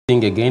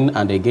again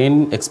and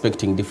again,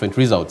 expecting different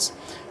results.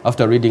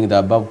 After reading the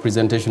above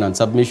presentation and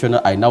submission,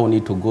 I now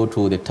need to go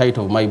to the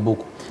title of my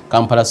book,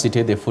 Kampala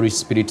City, The Foolish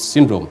Spirit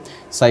Syndrome.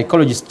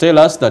 Psychologists tell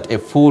us that a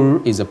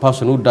fool is a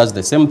person who does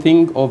the same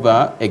thing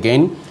over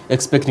again,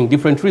 expecting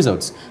different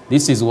results.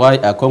 This is why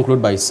I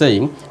conclude by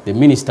saying the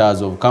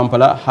ministers of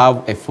Kampala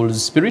have a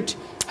fool's spirit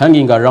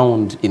hanging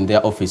around in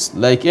their office.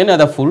 Like any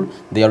other fool,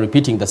 they are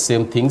repeating the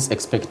same things,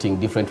 expecting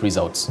different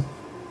results.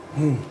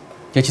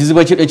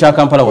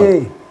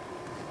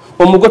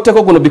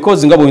 Omugotteko guno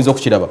because nga boyinza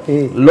okukiraba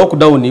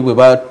lockdown bwe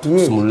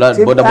batumula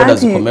boda boda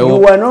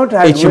zikomewo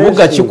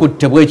ekibuga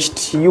kikutte bwe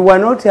kiti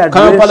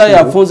Kampala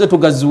yafunze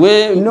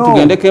tugaziwe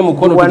tugendeke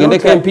emukono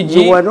tugendeke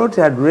empigi you are not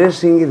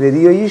addressing the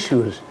real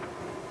issues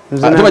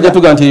atubaje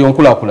tuganti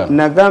yonkulakulana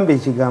nagambe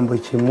ekigambo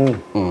kimu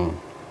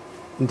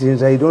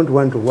nti I don't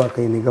want to work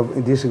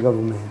in this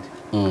government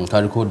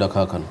kalikoda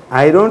kakano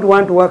I don't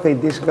want to work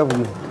in this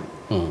government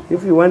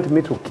if you want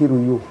me to kill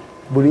you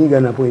bring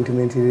an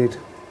appointment later.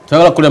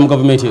 Tagala kule mu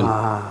government eno.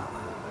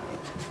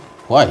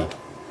 Why?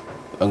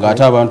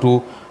 Ngata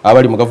abantu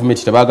abali mu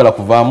government tabagala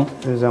kuvaamu.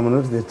 Nza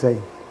not the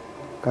time.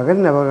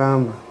 Kakati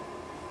nabagamba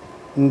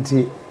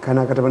nti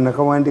kana katabana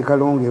kawandi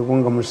kalonge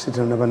kunga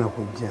musita nabana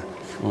kujja.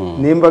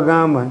 Nemba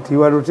gamba nti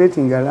you are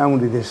rotating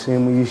around the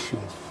same issue.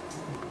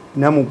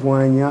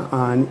 Namugwanya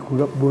ani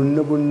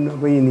bonna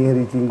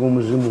bayinheriting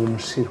omuzimu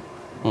omusiro.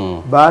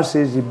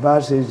 Buses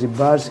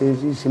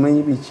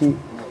simanyi biki.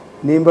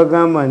 Nemba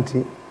gamba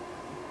nti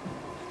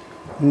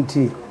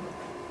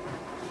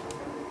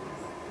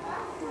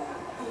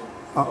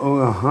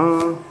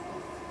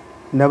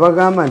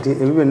nabagamba nti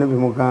ebyo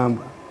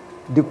nabimugamba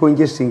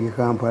decongesting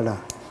Kampala.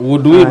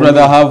 Would we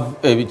rather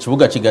have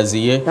kibuga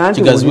kigaziwe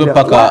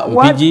paka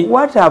mpigi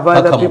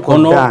paka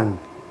mukono?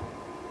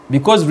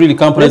 Because really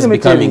Kampala is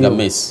becoming a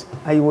mess.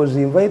 I was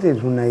invited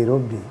to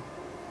Nairobi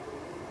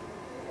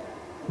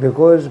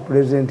because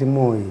President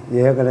Moi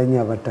yayagala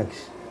nnyo aba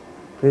taxi.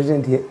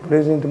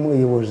 President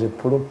Moi was a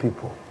pro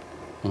people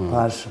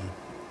person.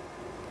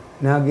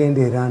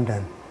 Nagende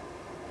London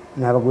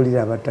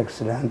nabagulira aba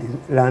taxi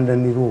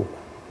London iruko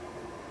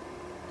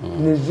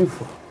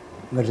nezifo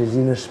nga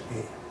tezina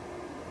spare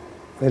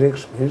very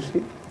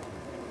expensive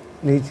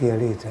neiti ya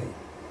leta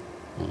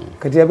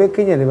kati abe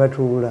Kenya ne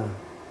batuula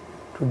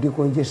to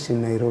decongest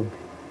in Nairobi.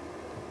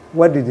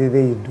 What did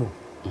they do?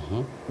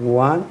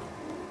 One,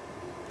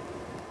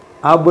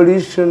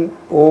 abolition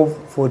of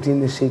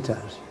 14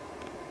 seaters.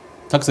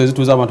 Taxi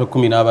zituza abantu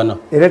 14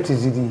 era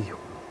tiziriyo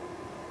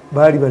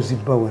bali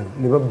bazibba wano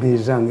ne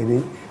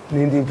babbeezange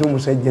n'endintu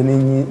omusajja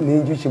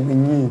n'enjuki mu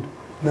nnyindo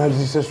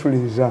n'azisasula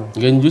ezange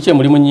ng'enjuki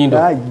muri mu nnyindo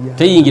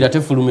teyingira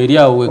tefuluma eri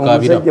awo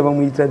wekaabira omusajja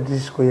bamuyita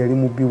disco yali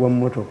mubbi wa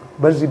mmotoka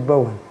bazibba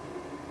wano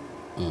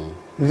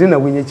nze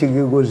nawenya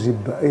ekigego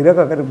zibba era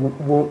kakati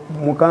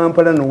mu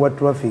Kampala n'owa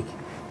traffic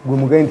gwe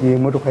mugaye nti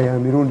emmotoka ya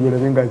mirundi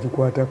olabe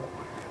ng'agikwatako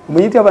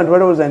omuyiti abantu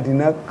balowooza nti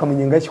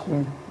nakamunye nga 10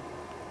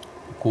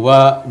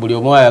 kuba buli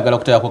omu ayagala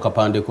kutayako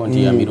kapandeko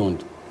nti ya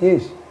mirundi.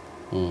 Yes.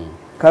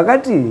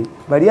 Kakati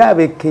bali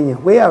abe Kenya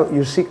where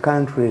you see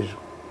countries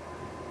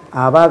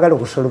abagala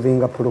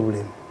okusolvinga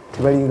problem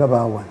tebalinga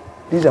bawana.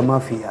 These are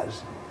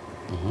mafias.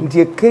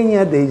 Nti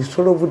Kenya they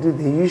solved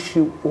the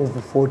issue of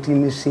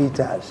 14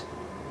 seaters.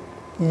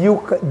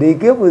 They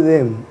gave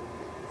them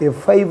a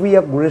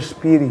 5-year grace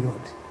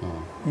period.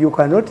 You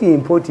cannot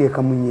import a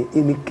kamunye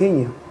in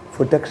Kenya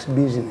for tax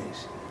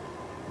business.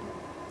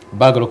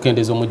 Bagalo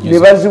kendezo mujizo.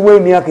 Nebaziwe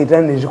emyaka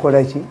 5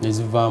 nezikola ki?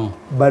 Nezivamu.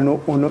 Bano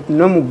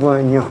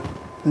namugwanya.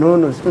 No,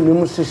 ne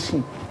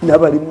musisi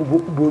nabali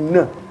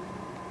bonna.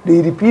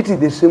 They repeat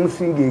the same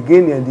thing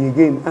again and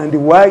again. And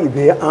why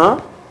they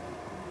are?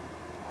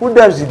 Who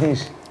does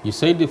this? You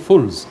say the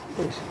fools.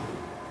 Yes.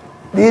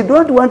 They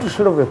don't want to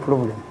solve a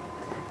problem.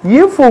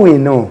 If we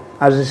know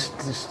as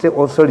state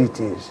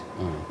authorities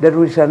that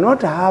we shall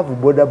not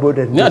have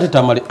border ni ate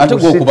tamale ate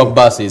go kuba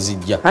base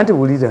ezijja ante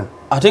bulira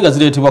ate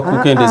gaziretibwa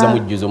kukendeza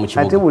mujjuzo mu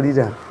kibuga ate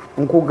bulira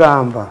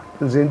nkugamba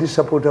nze ndi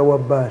supporter wa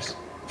base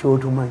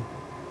kyotumanyi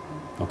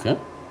okay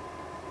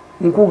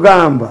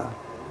nkugamba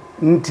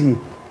nti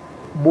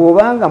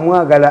bwobanga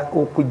mwagala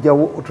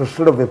okujjawo to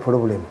solve a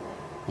problem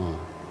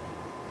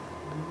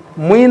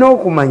mwina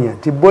okumanya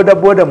ti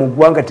boda mu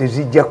ggwanga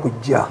tezijja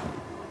kujja.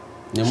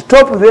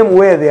 Stop them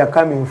where they are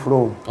coming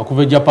from.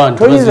 Okuva Japan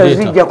toyiza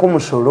zijja ku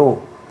musolo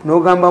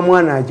n'ogamba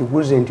mwana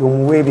agiguze nti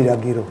omuwe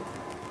ebiragiro.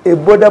 A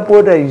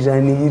boda is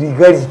an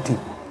illegality.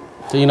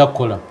 Teyina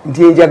kukola.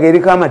 Nti enjaga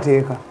eriko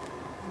amateeka.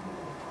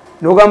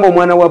 N'ogamba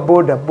omwana wa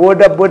boda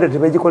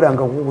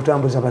tebagikolanga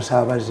kukutambuza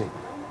basaabaze.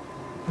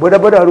 Boda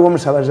waliwo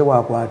omusaabaze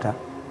waakwata.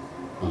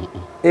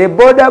 A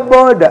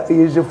boda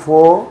is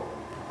for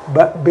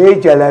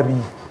bejalabi.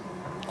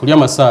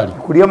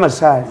 Kulya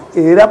masaali.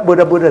 Era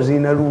boda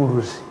zirina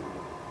rules.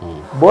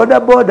 Boda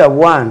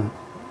 1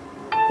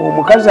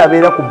 omukazi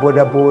abeera ku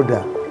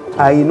boda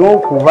ayina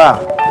okuba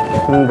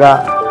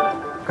nga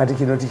kati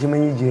kino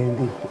tekimanyi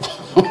gyendi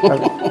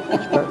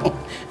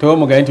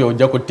tewamugaye nti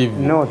ojja ku TV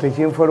no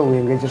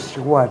tekinfolowinga ekyo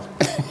sikikwata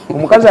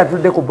omukazi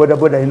atudde ku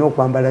boda ayina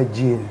okwambala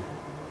jeeni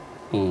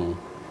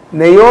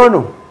naye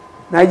ono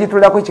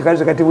n'agitulako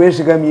kikazi kati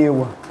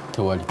weesigamyewa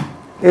tewali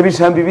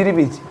ebisambi biri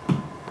biti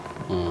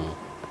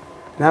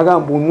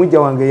n'agamba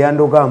omujja wange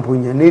yandoga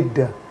mpunya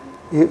nedda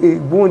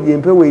gundi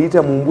empewo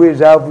eyita mu mbwa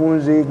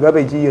ezavunze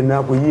gabe ki yenna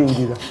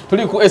akuyingira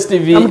tuli ku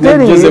STV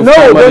ne Joseph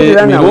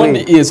Tamale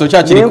Mirundi yeso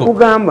kyakiriko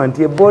nkugamba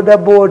nti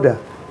boda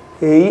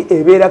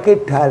ebeerako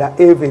ettaala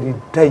every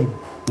time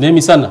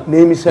n'emisana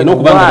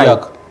n'okubanga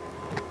lyaka.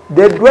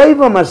 The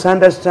driver must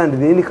understand,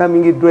 the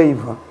incoming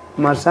driver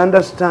must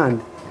understand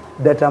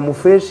that I'm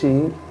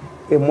facing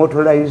a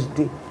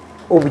motorized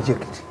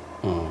object.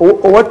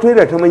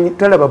 Owatwera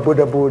talaba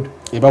boda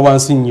eba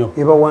wansi nnyo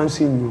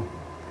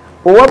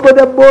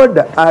owa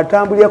boda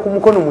atambulira ku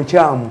mukono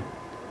mukyamu.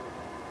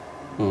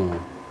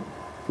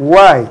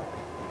 Why?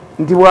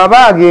 Nti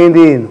bw'aba agenda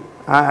eno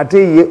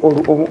ate ye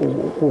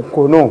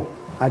kono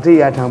ate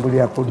ye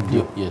atambulira ku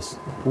ddyo.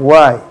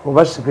 Why?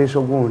 Oba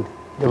special gundi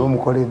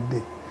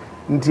tebamukoledde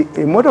nti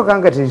emmotoka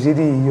nga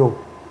teziriiyo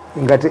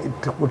nga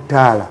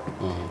tekutaala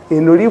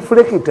eno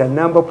reflector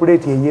number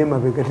plate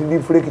ey'emabega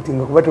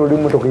tireflectinga kuba toli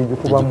mmotoka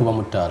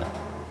egikubamu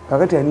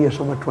kakati ani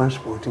yasoma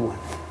transport one.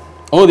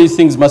 All these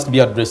things must be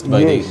addressed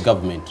by the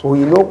government.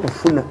 Oyina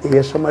okufuna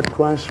eyasoma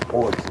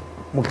transport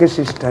mu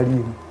kesi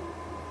zitaliimu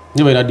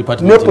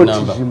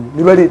nepotism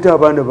nibaleeta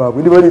abaana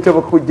baabwe nibaleeta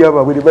bakojja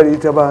baabwe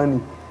nibaleeta baani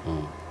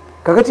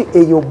kakati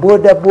eyo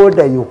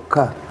boda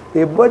yokka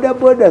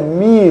boda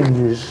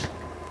means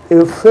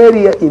a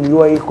failure in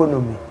your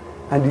economy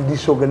and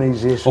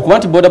disorganization. Okuba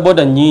nti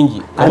boda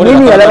nyingi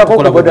amini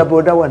yalabako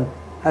boda one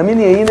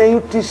amini yayina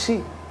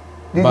UTC.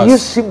 Did you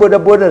see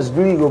bodas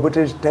during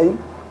Obote's time?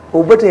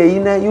 Obote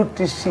yayina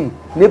UTC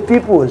ne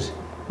peoples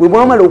bwe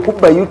mwamala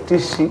okubba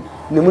UTC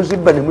ne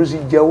muzibba ne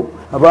muzijjawo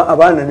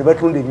abaana ne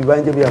batunda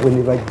ebibanja byabwe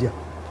ne bajja.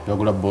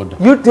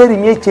 You tell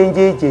me a change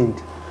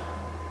agent.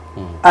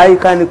 I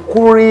can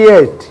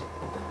create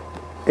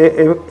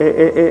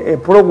a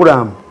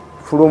program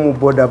from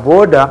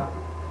boda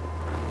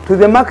to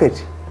the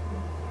market.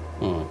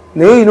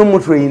 Naye oyina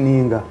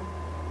omutraininga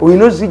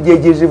oyina ozijja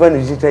ejeziva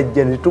ne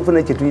zitajja ne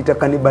tufuna kye tuyita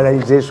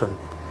cannibalization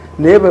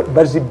naye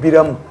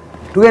bazibbiramu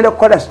tugenda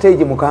kukola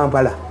stage mu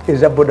Kampala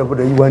eza boda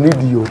you an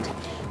idiot.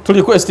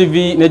 Tuli ku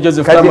STV ne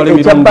Joseph Tamale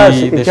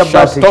Mirundi the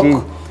sharp talk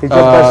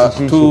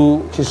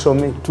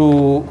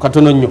to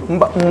katono nnyo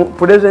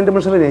President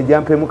Museveni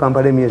ejampe mu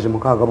Kampala emyezi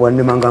 6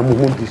 bwannemanga mu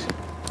mumpisa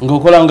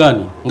ngokola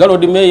ngani nga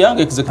Lord Mayor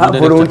nga executive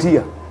director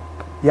volunteer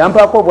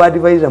yampako bwa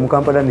advisor mu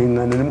Kampala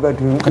nengana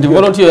nemugati kati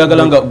volunteer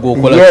yagala nga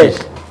gokola yes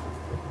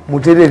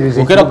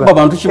muterereze okera kuba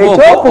bantu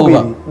kiboko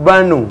oba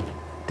bano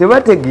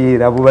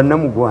tebategeera abo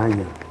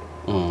bannamugwanya.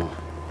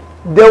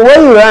 The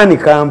way you run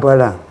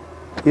Kampala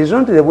is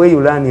not the way you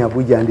run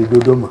Abuja and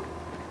Dodoma.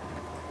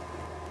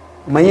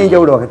 Manye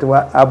njawulo wakati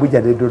wa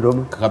Abuja ne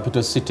Dodoma.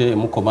 Capital city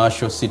mu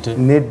commercial city.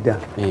 Nedda.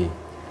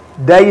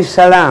 Dar es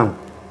Salaam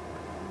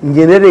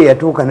njenere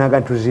yatuuka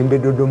naga tuzimbe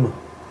Dodoma.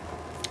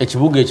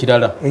 Ekibuga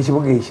ekirala.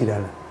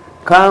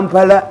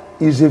 Kampala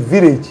is a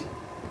village.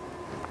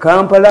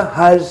 Kampala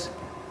has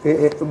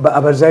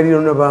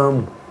abazaliro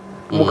n'abamu.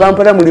 Mu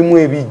Kampala mulimu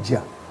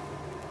ebijja.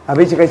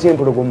 Abekika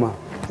ky'empologoma.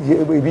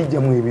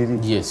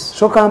 Yes.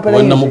 So Kampala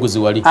is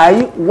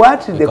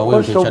what the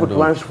cost of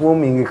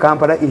transforming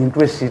Kampala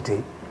into a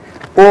city,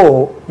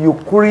 or you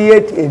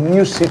create a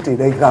new city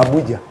like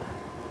Abuja.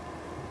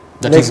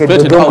 That is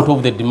created out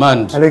of the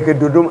demand. Like a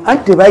Dodoma.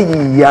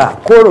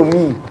 Antebayiya, call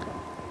me.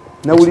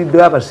 Now we do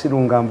have a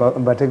sirunga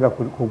mbatega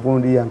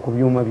kugundi ya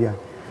kubyuma bya.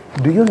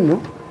 Do you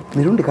know?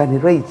 Mirundi can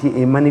write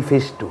a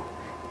manifesto.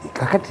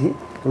 Kakati,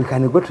 we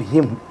can go to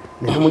him.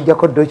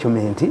 Nemujako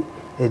document.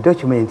 A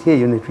document here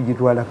you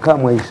tujitwala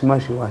kamwe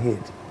smash your head.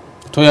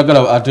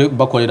 Toyagala ate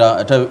bakolera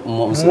ate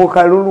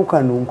mukalulu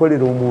kanu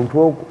nkolera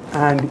omuntu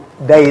and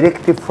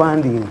direct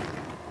funding.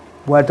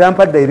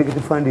 Bwatampa direct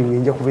funding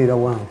nja kubeera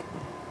wange.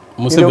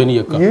 Museveni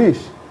yeka. Yes.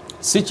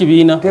 Si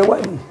kibiina.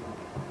 Tewali.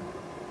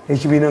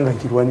 Ekibiina nga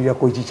kirwanira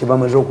ko ki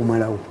bamaze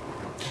okumalawo.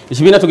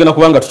 Ekibiina tugenda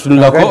kubanga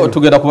tutunulako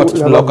tugenda kuba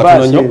tutunulako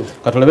katunonyo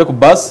katulabe ku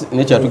bus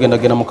nekya tugenda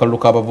gena mukalulu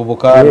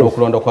k'abavubuka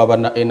n'okulonda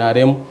kw'abanna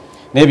NRM.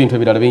 N'ebintu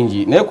ebirala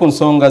bingi naye ku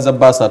nsonga za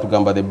bus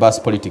atugamba the bus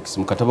politics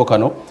mu katabo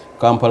kano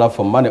Kampala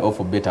for money or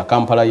for better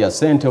Kampala ya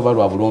sente oba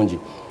lwa bulungi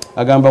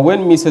agamba when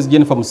Mrs.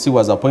 Jennifer Musi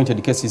was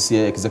appointed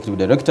KCCA executive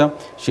director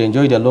she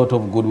enjoyed a lot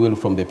of goodwill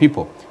from the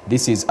people.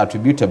 This is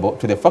attributable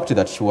to the fact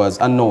that she was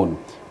unknown.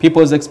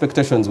 People's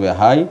expectations were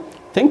high,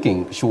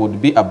 thinking she would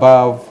be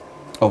above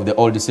of the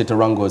old city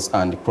wrangles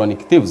and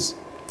chronic thieves.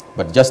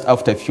 But just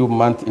after a few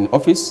months in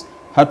office,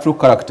 her true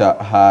character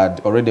had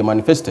already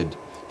manifested.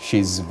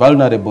 She's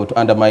vulnerable to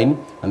undermine,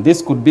 and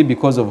this could be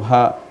because of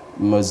her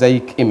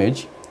mosaic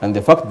image and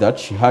the fact that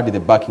she had the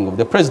backing of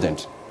the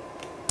president.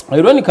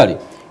 Ironically,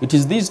 it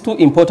is these two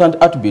important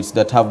attributes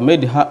that have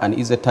made her an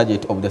easy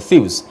target of the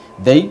thieves.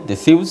 They, the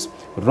thieves,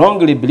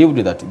 wrongly believed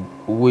that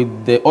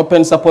with the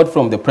open support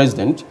from the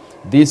president,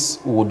 this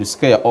would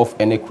scare off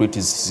any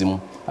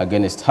criticism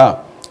against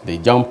her. They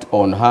jumped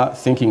on her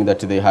thinking that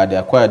they had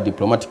acquired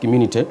diplomatic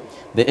immunity.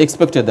 They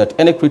expected that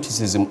any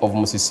criticism of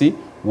Musisi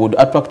would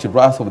attract the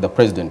wrath of the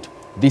president.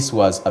 This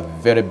was a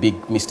very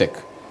big mistake.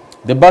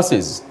 The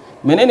buses.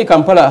 Many in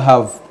Kampala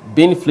have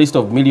been fleeced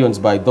of millions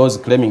by those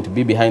claiming to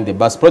be behind the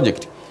bus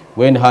project.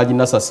 When Haji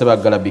Nasser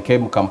Sebagala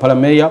became Kampala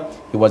mayor,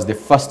 he was the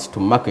first to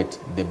market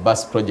the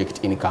bus project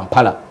in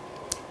Kampala.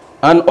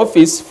 An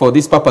office for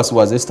this purpose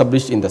was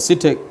established in the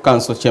city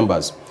council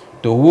chambers.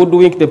 To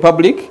hoodwink the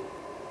public,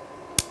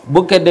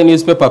 Bukede the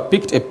newspaper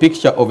picked a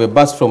picture of a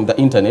bus from the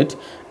internet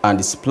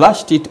and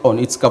splashed it on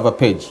its cover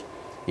page.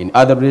 In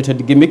other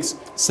related gimmicks,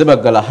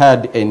 Sebagala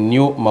hired a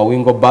new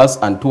Mawingo bus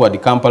and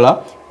toured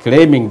Kampala,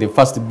 claiming the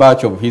first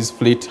batch of his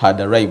fleet had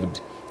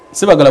arrived.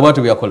 Sebagala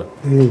watu byakola.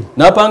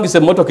 Napangise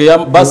motoka ya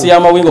basi ya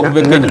Mawingo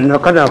kuve Kenya.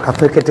 Nakana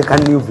kafekete ka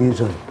New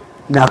Vision.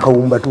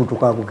 Nakawumba tutu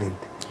ka Bukede.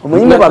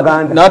 Omunyine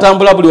baganda.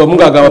 Natambula buli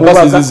wamunga agaba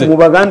basi zize. Mu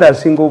baganda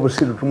asinga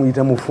obusiru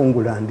tumuyita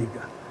mufungula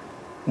ndiga.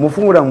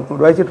 Mufungula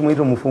lwaki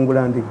tumuyita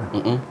mufungula ndiga.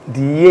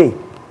 Diye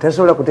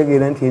tasobola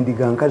kutegeera nti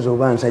endiga nkazi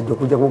oba nsajja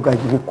kujja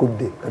kugaji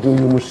bukudde kati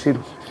uyu musiru.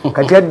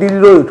 Kati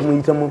addiliro oyo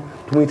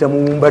tumuyita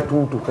muwumba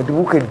tutu kati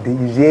Bukedde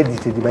is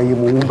edited by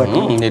muwumba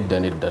tutu.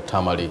 Nedda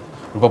tamale.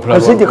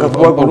 Asije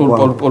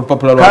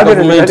Olupapula lwa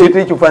gavumenti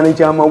ekifaananyi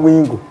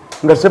ky'amawingo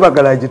nga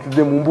Sebagala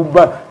agitudde mu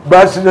mbubba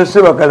basi na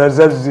Sebagala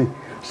zazze.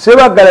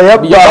 Sebagala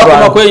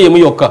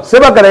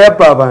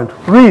yabba abantu.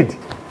 Read.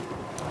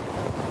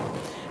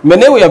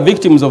 Many were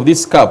victims of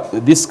this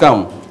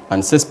scam,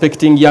 and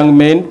suspecting young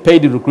men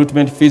paid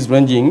recruitment fees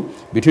ranging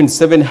between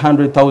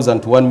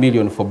 700,000 to 1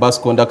 million for bus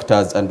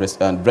conductors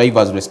and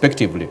drivers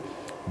respectively.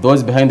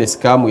 Those behind the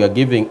scam were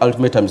giving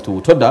ultimatums to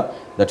Utoda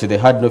that they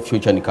had no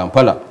future in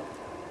Kampala.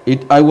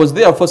 I was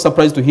therefore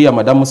surprised to hear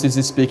Madam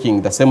Musisi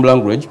speaking the same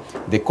language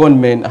the con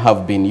men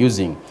have been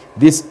using.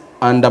 This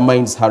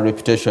undermines her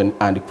reputation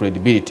and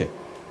credibility.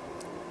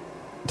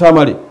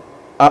 Tamale,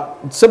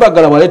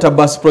 Sebagala waleta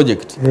bus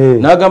project.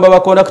 Nagamba ba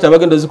conductor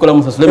bagenda zikola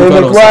musasule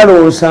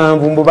mitwalo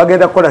 7 mbu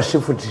bagenda kola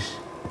shift.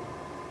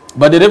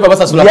 Badereva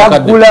basasula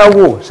bakadde.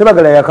 Yakulawo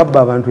Sebagala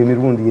yakabba abantu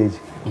emirundi eji.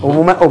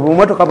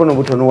 Obumotoka buno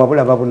butono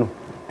wabula babuno.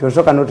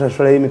 Tosoka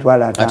notasula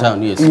emitwalo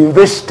 5. Yes.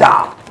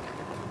 Investor.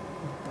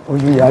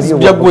 Uyu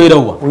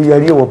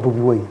yaliyo wa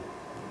Bobi Wine.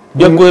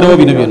 Byagwerawo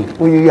bino byonna.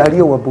 Uyu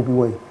yaliyo wa Bobi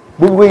Wine.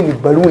 Bobi Wine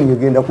baluni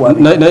yagenda kwa.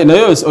 Na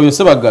oyo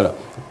Sebagala.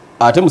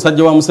 Ate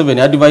musajja wa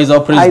Museveni advisor wa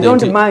president. I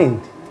don't mind.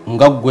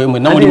 Ngagwe mwe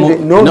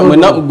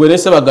namuli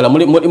Sebagala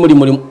muri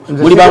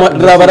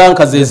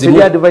baranka zezimu.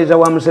 The advisor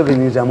wa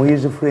Museveni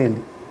is his friend.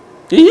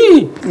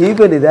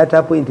 Even that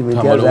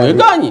appointment.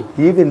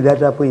 Even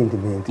that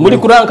appointment. Muri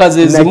kuranka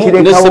zezimu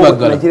ne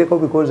Sebagala. Nachireko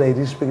because I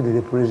respect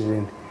the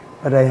president.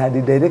 But I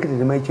had directed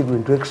my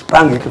children to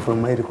expand it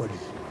from my records.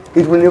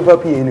 It will never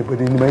be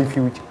anybody in my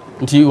future.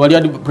 Nti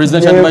wali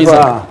presidential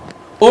advisor.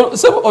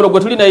 So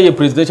orogotuli na ye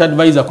presidential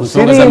advisor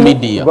kusonga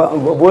media.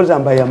 Boza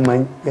mbaya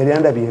manyi yali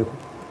anda biyeko.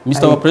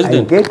 Mr.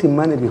 President. I get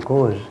money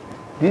because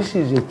this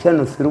is a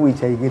channel through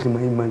which I get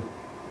my money.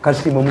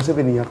 Kasimo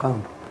Museveni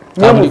yakamba.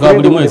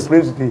 The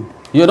president.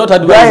 You're not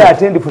advising. I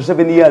attended for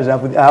 7 years.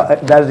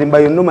 Does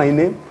anybody know my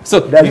name?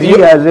 So does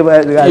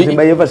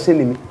anybody ever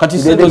seen me? Kati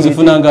sedo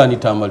zifuna ngani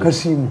Tamale?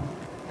 Kasimu.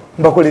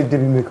 Mbakole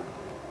debimeka.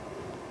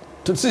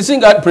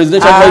 Singa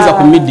presidential advisor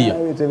ku media.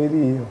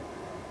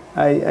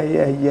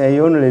 I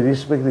only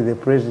respect the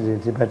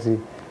president, but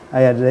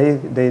I had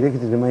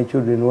directed my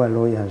children who are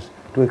lawyers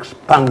to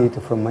expand it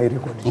from my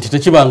records.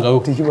 Ntichibanga.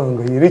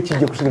 Tichibanga.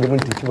 Irechije kusigala mu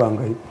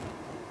tichibanga.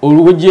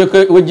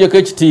 Wejjeko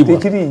ekitiibwa.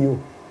 Tekiriyo.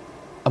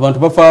 Abantu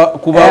bafa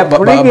kuba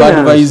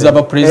advisor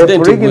ba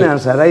president.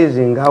 Pregnancy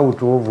arising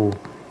out of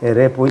a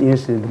rape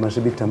incident must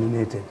be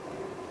terminated.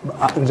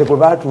 Nze ko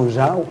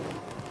batuuzaawo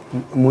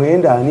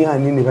muenda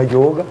ani ne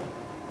bajoga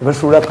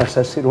basula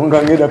kasasiro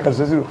ngangeda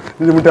kasasiro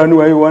nze mutani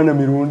wa Yohana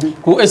Mirundi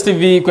ku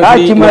STV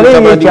kweli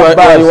mtabadi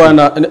wa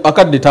Yohana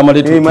akadde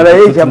Tamale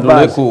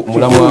ku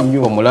mulamwa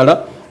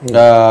omulala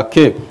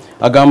ke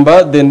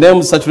agamba the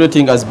names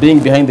saturating as being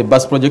behind the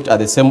bus project are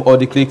the same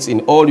old cliques in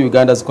all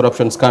Uganda's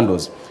corruption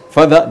scandals,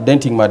 further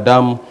denting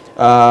Madam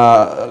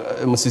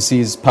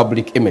Musisi's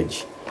public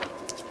image.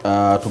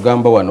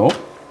 Tugamba wano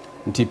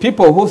nti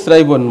people who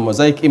thrive on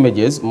mosaic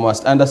images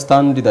must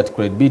understand that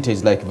credibility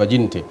is like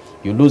virginity.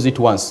 You lose it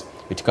once.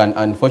 It can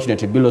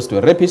unfortunately be lost to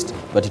a rapist,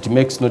 but it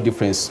makes no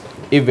difference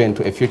even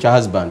to a future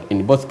husband.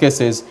 In both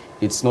cases,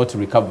 it's not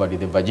recovered,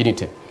 the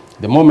virginity.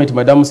 The moment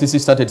Madam Sisi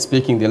started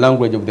speaking the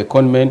language of the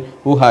conmen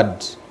who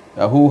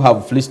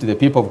have fleeced the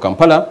people of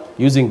Kampala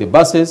using the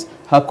buses,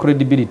 her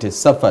credibility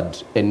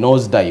suffered a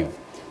nosedive.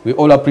 We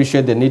all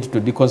appreciate the need to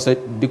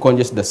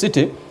decongest the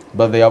city,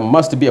 but there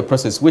must be a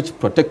process which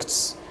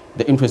protects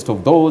the interest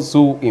of those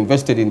who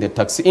invested in the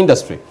taxi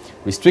industry.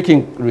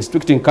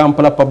 Restricting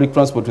Kampala public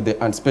transport to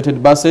the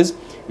anticipated buses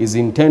is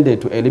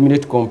intended to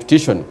eliminate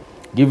competition,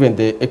 given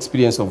the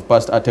experience of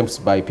past attempts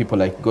by people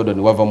like Gordon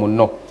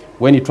Wavamuno.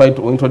 When he tried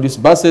to introduce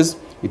buses,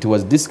 it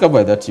was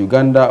discovered that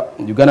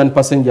Ugandan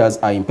passengers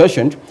are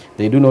impatient.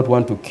 They do not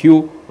want to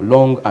queue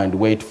long and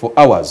wait for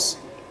hours.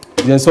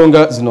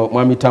 Zensonga zino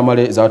mwami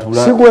Tamale za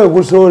watubula. Sikwe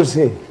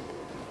kusose.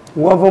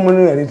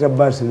 Wavamuno yalita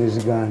bus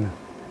nezigana.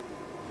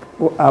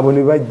 Abo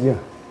ne bajja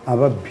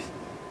ababbi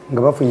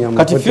nga bafunya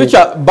kati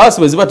future bus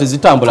weziba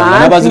tezitambula nga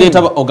nabazileta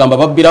ogamba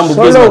babbira mu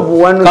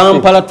business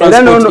Kampala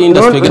transport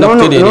industry gena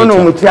kuterera no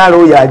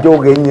mukyalo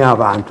yajoga enya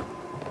abantu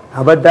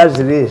abadde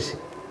azirese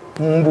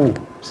mbu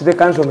site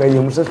council nga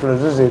yemusasula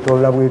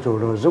zezetola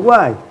bwetoloze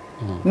why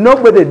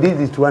nobody did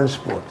the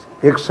transport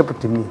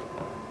except me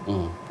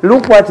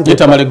look what the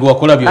Tamale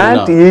wakola byonna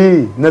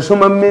anti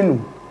nasoma menu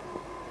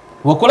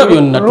wakola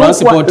byonna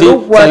transport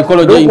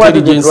psychology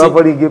intelligence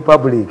traveling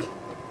public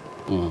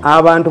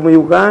abantu mu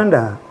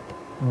Uganda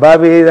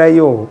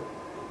babeerayo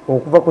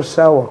okuva ku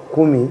ssaawa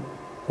 10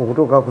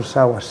 okutuuka ku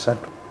ssaawa 3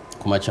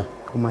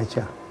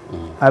 kumaca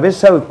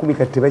ab'essaawa 10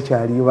 kati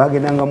tebakyaliyo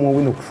bagendanga mu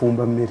owino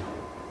okufumba mmere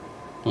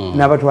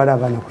n'abatwala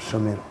abaana ku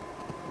ssomero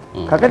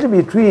kakati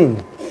between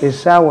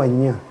essaawa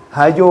 4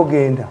 haja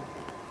ogenda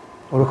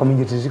olwo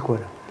kamunye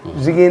tezikola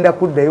zigenda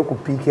kuddayo ku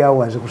peak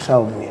hours ku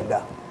ssaawa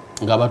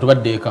 9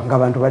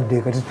 ng'abantu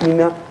baddeeka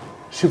tetulina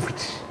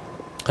shift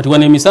kati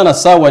wana emisana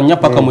ssaawa 4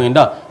 paka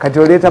 9 kati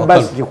oleeta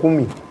basi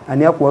 10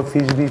 ani akuwa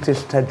feasibility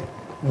study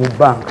mu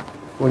bank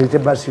oleete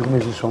basi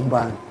 10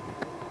 zisombana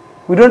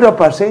we don't have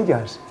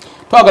passengers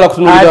twagala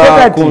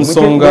kutunulira ku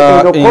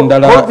nsonga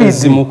endala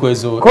ezimu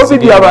kwezo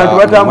covid abantu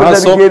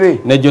batambuza bigere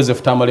ne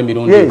Joseph Tamale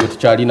Mirundi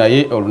tukyali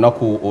naye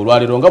olunaku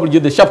olwaliro nga bulijjo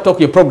the sharp talk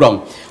ye program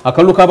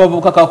akaluka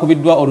abavubuka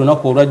kakubiddwa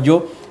olunaku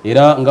olwajjo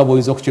era nga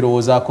bwoyinza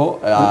okukirowoozaako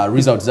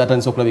results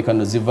zatandise okulabika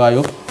no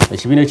zivaayo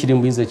ekibiina ekiri mu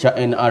buyinza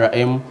ekya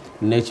NRM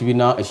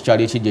n'ekibiina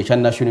ekikyali ekijja ekya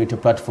National Unity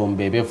Platform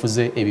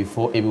bebeefuze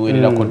ebifo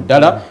ebiwererako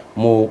ddala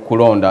mu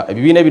kulonda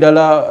ebibiina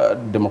ebirala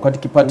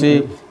Democratic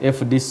Party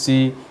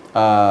FDC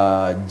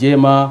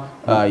Jema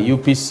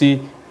UPC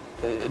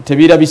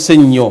tebirabise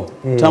nnyo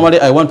Tamale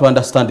I want to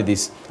understand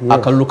this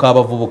akaluka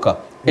abavubuka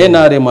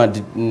NRM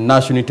and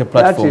National Unity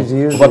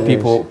Platform for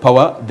people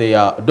power they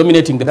are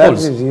dominating the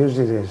polls. That is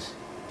useless.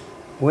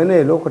 When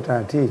I look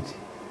at it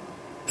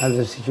as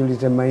a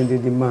security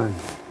minded man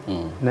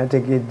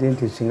nategedde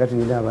nti singa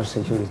tulina aba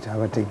security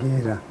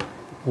abategeera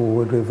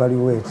we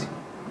evaluate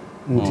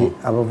nti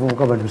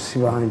abavubuka bano si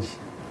bangi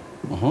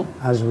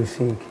as we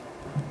think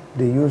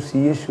the youth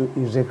issue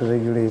is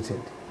exaggerated.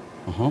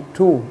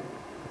 Two,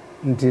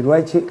 nti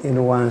lwaki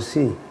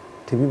N1C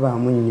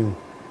tebibaamu nnyo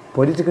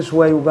politics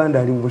wa Uganda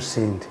ali mu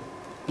sente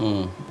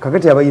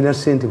kakati abayina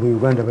sente mu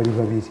Uganda bali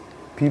babiri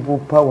people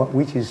power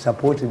which is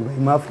supported by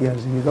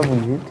mafias in the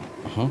government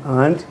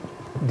and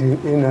the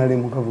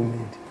NRM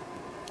government.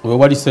 We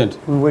wali sente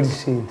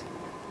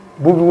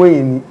Bobby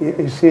Wayne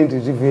sente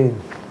ziveni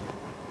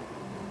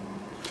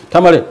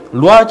Tamale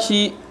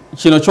lwaki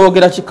kino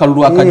kyogera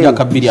kikalulu akajja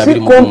kabiri abiri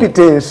mu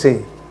competence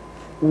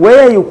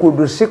where you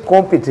could see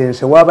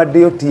competence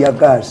wabaddeyo tear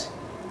gas.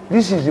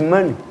 This is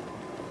money.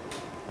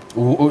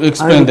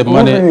 Explain and the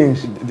money.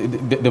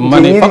 The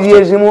money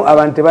factor.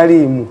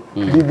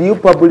 Did you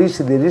publish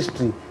the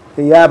history?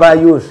 Yaba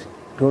use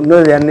to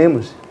know their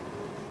names.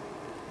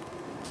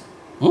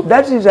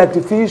 That is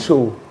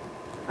artificial,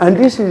 and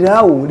this is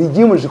how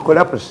regimes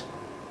collapse.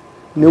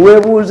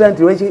 Newebuuza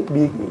nti lwaki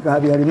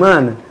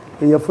Habyarimana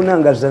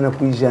eyafunanga zana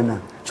kuijana.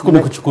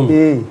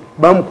 Chikumi.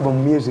 Bamukuba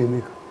mu myezi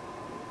emeka.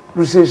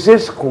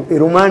 Rusesesco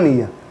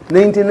Romania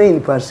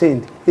 99%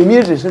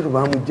 emyezi esatu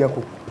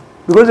bamujjako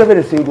because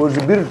everything was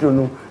built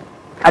on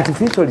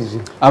artificialism.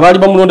 Abali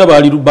bamulonda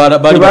bali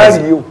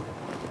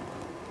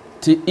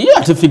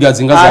ate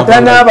figures nga za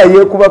ata naba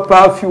yekuba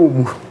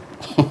perfume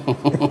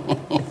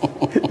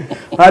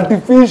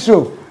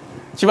artificial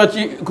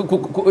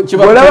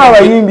chiba olaba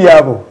abayimbi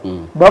abo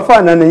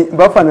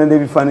bafaanana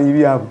ebifaananyi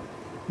byabo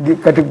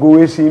kati gwe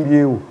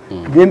weesimbyewo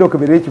genda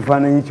okebera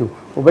ekifaananyi kyo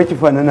oba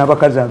kifaanana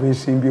abakazi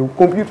abeesimbyewo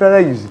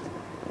computerized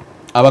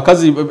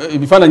abakazi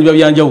ebifaananyi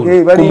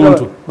babyanjawulo ku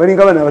muntu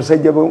balinga bana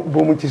abasajja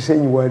b'omu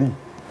kisenyi wali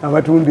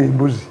abatunda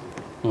embuzi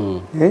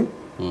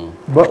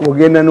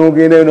ogenda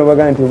n'ogendayo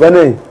nobaga nti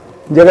banaye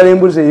njagala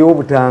embuzi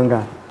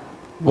ey'obutanga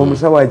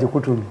ng'omusawo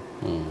agikutumye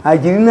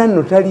agirina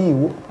nno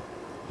taliiwo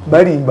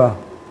balimba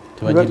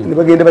ne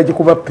bagenda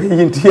bagikuba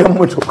peyinti ya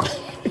motoka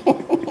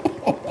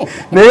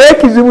naye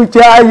ekizibu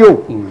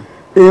kyayo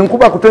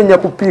enkuba kutonya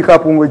ku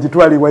piikapu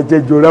ng'ogitwalibwa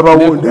jjajja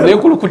olabawo ndala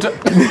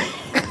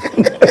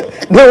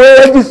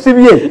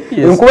neweyagisibye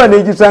enkuba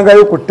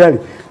negisangayo ku ttale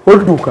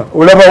odduka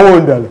olabawo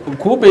ndala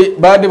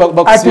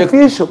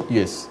artificial.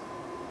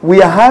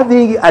 We are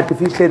having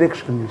artificial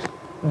elections.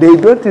 They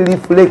don't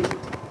reflect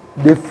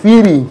the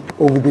feeling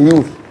of the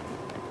youth.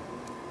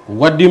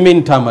 What do you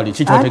mean, Tamale?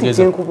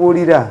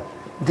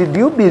 Did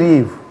you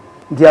believe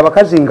nti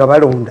abakazi nga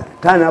balonda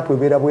turn up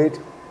ebeera bweti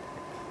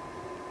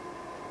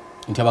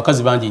nti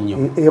abakazi bangi nnyo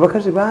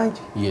abakazi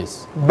bangi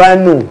yes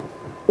bano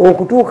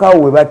okutuuka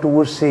awo we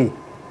batuuse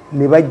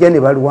ne bajja ne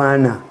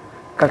balwana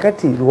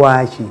kakati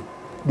lwaki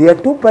there are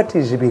two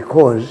parties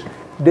because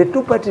the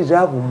two parties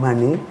have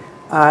money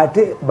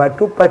ate but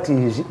two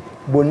parties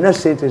bonna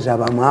sente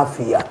z'aba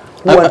mafia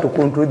who want to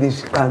control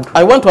this country.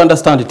 I want to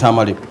understand it,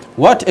 Tamale.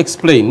 What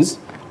explains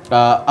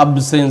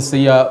absence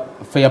ya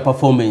fair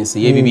performance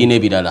yebibiina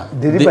ebirala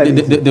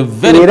the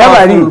very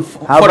powerful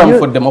forum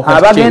for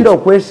democratic change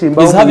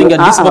is having a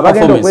dismal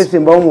performance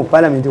okwesimbawo mu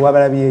parliament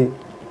wabalabye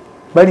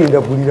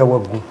balinda kulira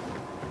waggulu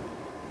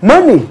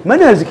Money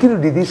has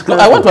killed this country.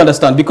 No, I want to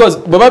understand because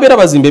bababera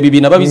bazimbe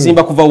bibina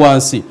babizimba kuva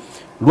wansi.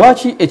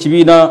 Lwaki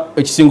ekibina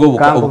ekisinga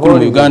obukulu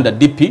mu Uganda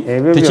DP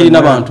tekirina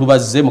abantu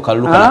bazze mu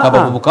kalulu kana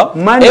kabavubuka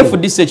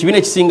FDC ekibina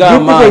ekisinga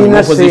amaanyi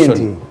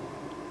opposition.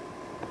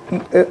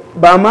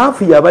 Ba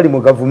mafia bali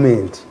mu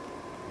government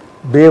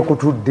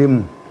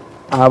beekutuddemu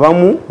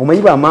abamu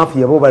omanyi ba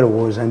mafia bo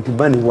balowooza nti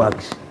money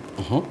works.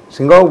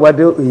 Singa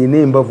obadde oyina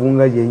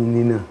embavunga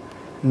gyenina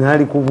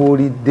naali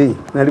kubuulidde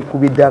naali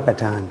kubidde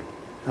akatambi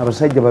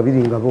abasajja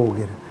babiri nga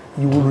boogera,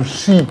 you will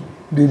see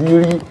the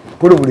real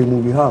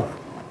problem we have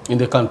in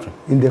the country.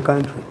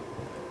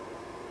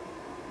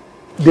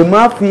 The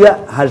mafia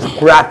has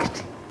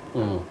cracked.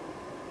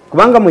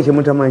 Kubanga mwe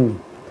mutamanyi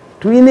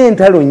tuyina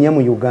entalo nnya mu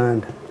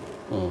Uganda.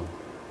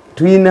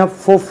 Tuyina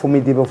 4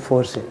 formidable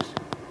forces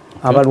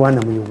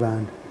abalwana mu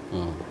Uganda.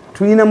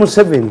 Tuyina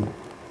Museveni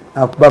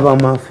akubaba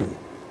mafia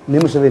ne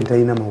Museveni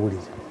tayina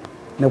mawulire.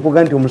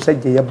 Nakuga nti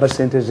omusajja yabba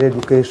sente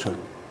z'education.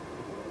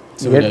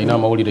 Ina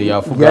mawulire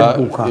yafuga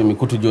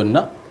emikutu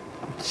gyonna.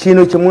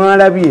 Kino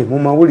kyemwalabye mu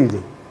mawulire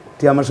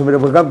ti amasomero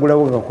bwe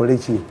gaggulawo gakole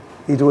ki.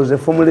 It was a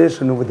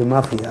formulation of the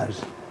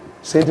mafias.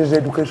 Sente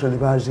z'education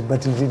bazibba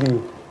tiziriyo.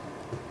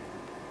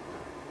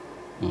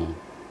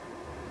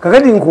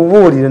 Kakati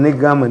nkubuulira ne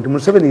gamba nti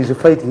Museveni is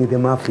fighting the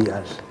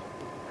mafias.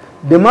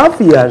 The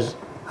mafias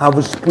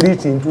have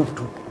split into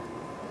two.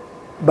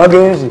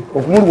 Bagenzi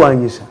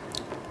okumulwanyisa.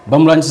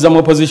 Bamulwanyisa mu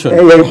opposition.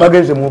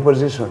 Bagenzi mu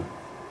opposition.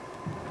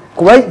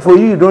 Kuba for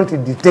you don't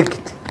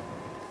detect.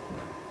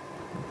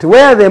 To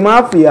where the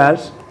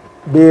mafias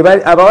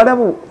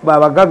abawala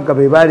babagagga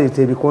be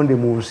baleeta ebikonde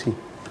mu nsi.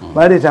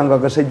 Baleetanga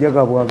agasajja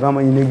gaabwe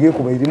agamba nyinege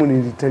kuba erimu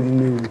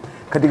n'eritali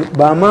kati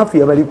ba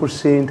mafia bali ku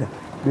center.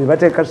 Be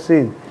bateeka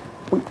center.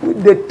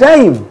 The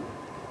time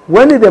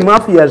when the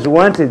mafias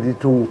wanted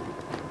to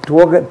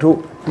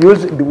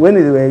use when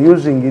they were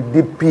using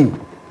DP,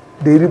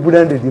 they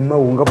rebranded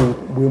Mao nga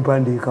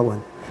bwempandiika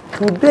wano.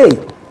 Today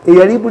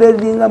eyali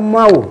rebrandinga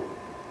Mao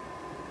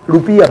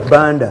Rupia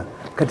Banda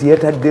kati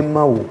yatadde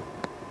Mao.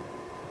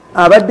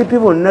 Abadde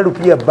bonna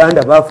Rupia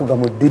Banda bafuga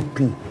mu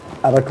DP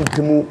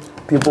abatutte mu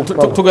people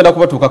power. Tugenda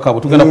kubatuuka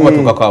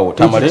kawo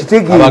Tamale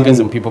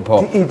abagenzi mu people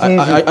power.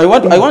 I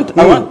want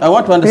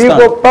to understand.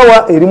 People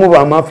power erimu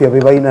ba mafia be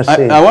balina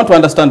sente. I want to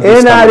understand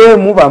this.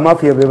 NRM ba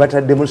mafia be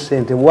batadde mu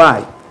sente.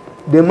 Why?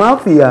 The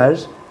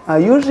mafias are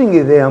using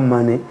their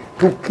money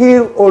to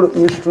kill all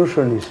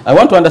institutions. I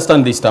want to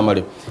understand this,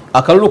 Tamale.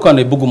 Akalulu kano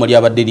ebbugumu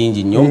lyabadde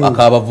lingi nnyo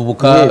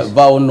akabavubuka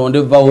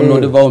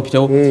vaawo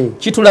mpitawo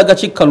kitulaga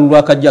kikalulu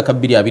akajja aka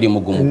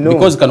 2021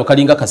 because kano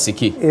kalinga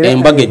kasiki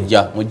embaga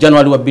ejja mu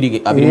January wa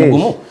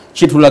 2021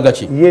 kitulaga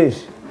ki? Yes.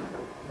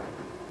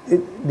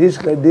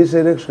 These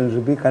elections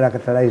will be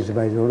characterized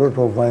by a lot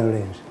of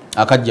violence.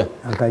 Akajja.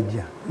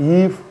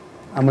 If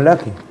I'm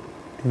lucky,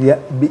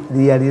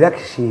 they are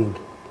relaxing.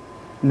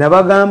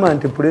 Nabagamba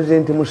nti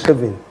President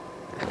Museveni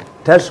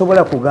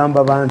tasobola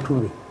kugamba bantu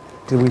be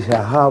ti we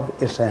shall have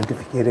a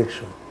scientific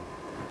election.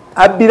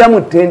 Abbira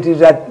mu tenti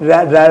za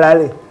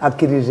lale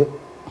akkirize.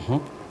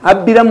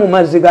 Abbira mu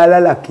mazzi ga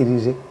lale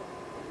akkirize.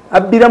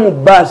 Abbira mu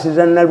baasi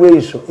za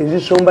Nalweyiso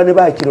ezisomba ne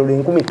bakirole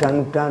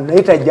 15,000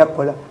 naye tajja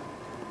kukola.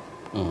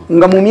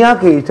 Nga mu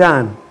myaka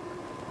 5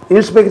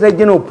 Inspector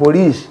General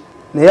Police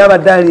naye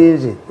abadde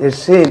alinze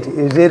esente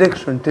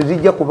ez'election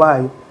tezijja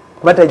kubaayo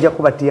kuba tajja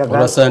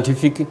kubatiyaga.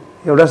 Scientific.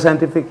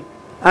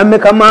 Ame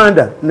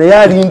kamanda naye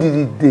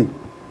alindiridde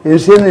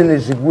ensenene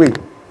zigwe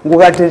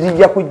ngukate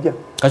zijja kujja.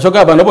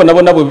 Kashoga abantu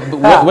bonna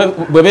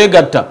bwe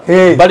begatta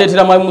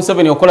baleetera Mwami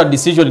Museveni okola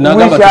decision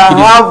n'agamba we shall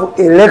have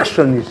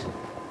elections.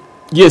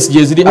 Yes,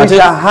 we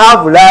shall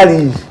have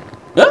rallies.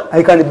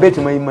 I can bet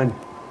my money.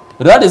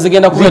 Rallies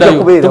zigenda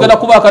kubeerayo. Tugenda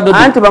kuba akadodo.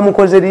 Anti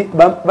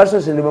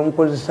basose ne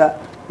bamukozesa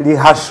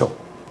lihaso.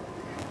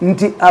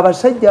 Nti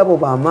abasajja abo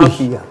ba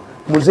mafia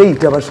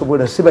muzeyita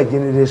basobola siba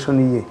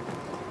generation ye.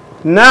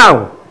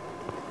 Now,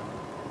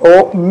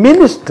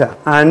 Minister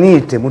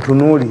Anite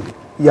Mutunuli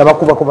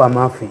yabakubako ba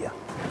mafia.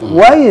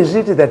 Why is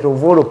it that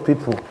of all of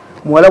people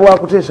mwala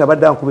wakutesa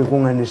badde akube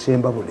kunganisa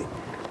embabule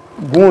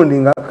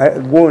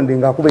gundi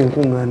nga akube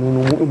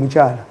nkungano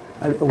omukyala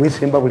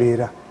wesemba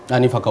era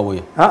Anifa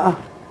Kawoya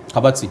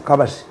Kabasi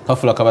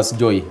Kafula Kabasi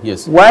Joy.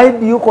 Yes. Why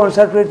do you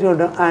concentrate on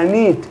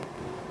Anite?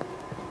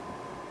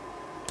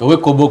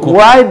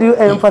 Why do you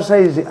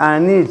emphasize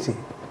Anite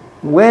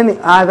when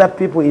other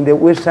people in the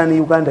Western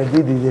Uganda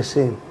did the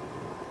same?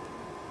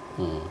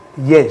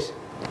 Yes.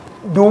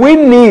 Do we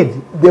need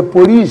the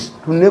police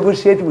to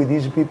negotiate with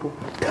these people?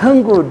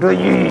 Tango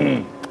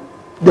doyi.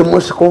 The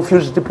most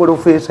confused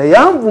professor.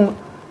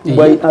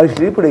 I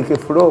sleep like a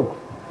frog.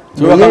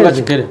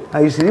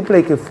 I sleep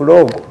like a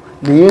frog.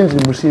 The yenzi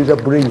musinza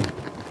brain.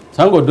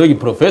 Tango doyi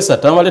professor.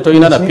 Tamale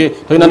toyina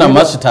na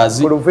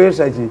masters.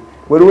 Professor ji.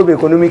 Waliwo be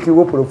economic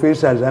wo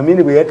professors. I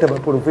mean we yata ba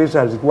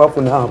professors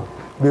twafuna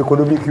be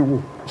economic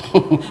wo.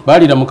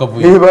 Bali na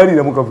mukavuyo. Bali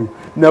na mukavuyo.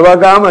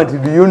 Nabagamba nti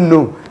do you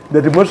know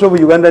that most of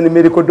Ugandan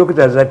medical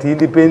doctors at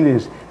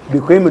independence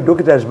became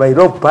doctors by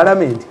law of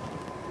parliament.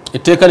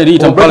 Iteka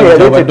liyita mu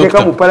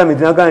parliament mu parliament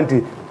naga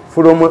nti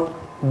from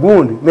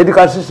Gund,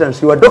 medical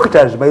assistants, you are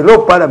doctors by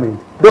law parliament.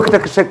 Dr.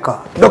 Kiseka,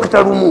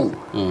 Dr. Rumu,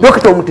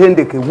 Dr.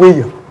 Mutendeke,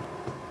 where?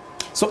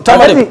 So,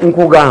 Tamale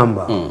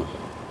Nkugamba,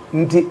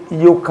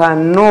 you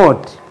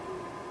cannot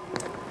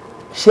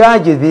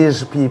charge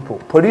these people.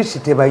 Police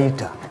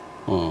tebaita.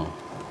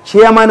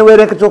 Chairman wa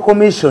Electoral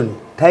Commission,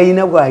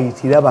 taina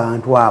bwayitira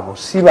abantu abo,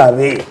 si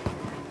babe.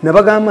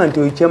 Nabagamba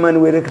nti chairman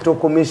wa Electoral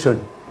Commission,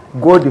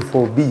 God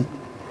forbid,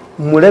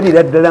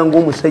 mulabira ddala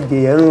ng'omusajja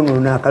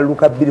yayonoona akalulu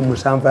ka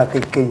 270 ak'e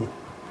Kenya.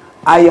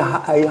 I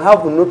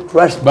have no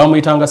trust.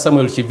 Bamuyitanga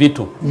Samuel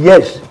Kivitu.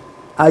 Yes.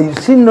 I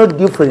see no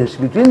difference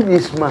between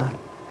this man.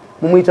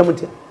 Mumuyita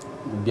mutya?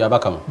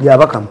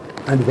 Byabakama.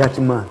 And that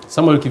man.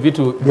 Samuel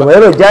Kivitu. They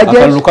were judges.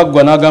 Akalulu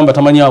kaggwa n'agamba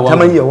tamanyi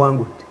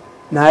awangu.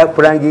 Na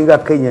kulanginga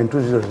Kenya in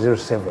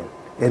 2007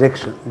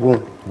 election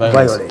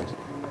violence.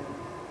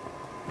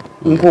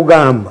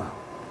 Nkugamba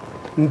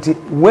nti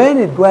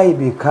when do I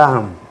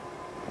become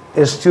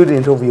a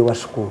student of your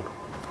school?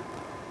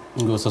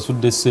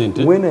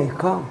 When I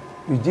come,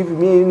 you give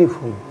me a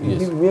uniform, you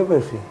give me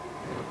everything.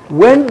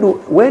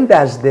 When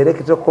does the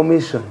Electoral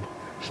Commission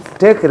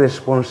take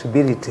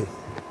responsibility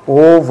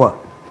over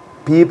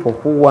people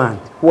who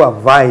are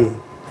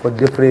vying for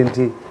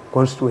different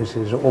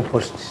constituencies or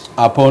posts?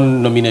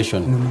 Upon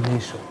nomination.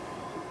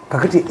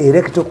 Kakati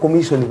Electoral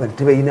Commission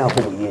batebe ina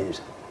ako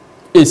buyenza.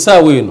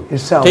 Esawe eno.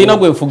 Taina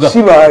gwefuga.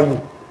 Sibaanyi.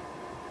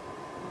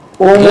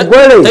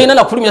 Omugole. Taina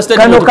na kufulumya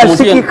statement. Kano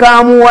kasiki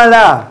ka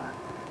muwala.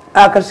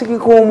 Akasiki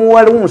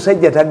k'omuwala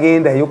omusajja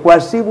tagenda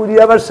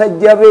yokwasibulira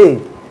abasajja be.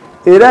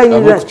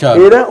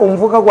 Era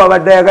omuvuka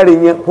gw'abadde ayagala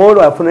ennyo Paul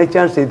afuna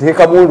chance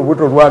eteekamu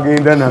olubuto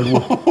lwagenda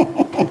nalwo.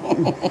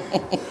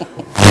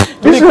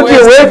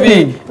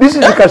 This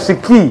is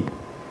kasiki.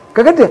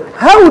 Kakati,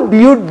 how do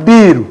you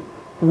deal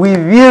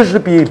with these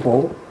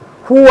people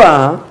who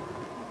are,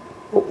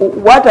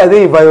 what are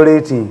they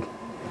violating?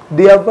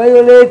 They are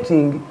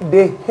violating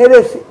the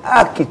Health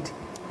Act.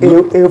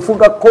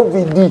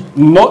 COVID.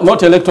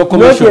 Not Electoral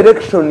Commission. Not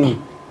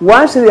election.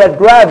 Once they are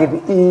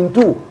dragged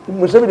into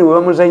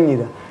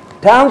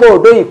Tango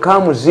Day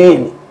comes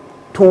in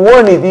to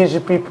warn these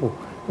people.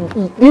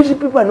 These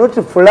people are not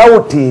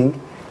flouting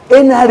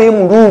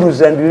NRM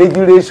rules and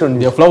regulations.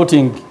 They are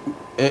flouting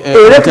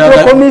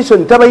Electoral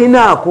Commission.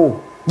 Tabayinako.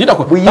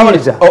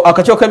 Buyiza.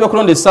 Akachoka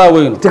byakulonda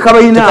esawe eno.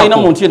 Tekaina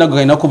muntu yena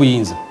gagayina ku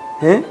buyinza.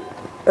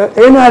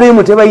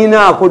 NRM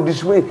tebayinako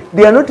display.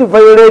 They are not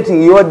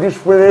violating your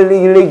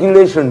display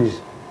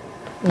regulations.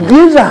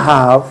 These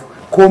have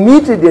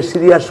committed a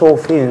serious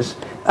offense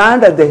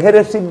under the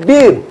Health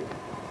Bill.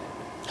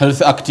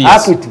 Health Act.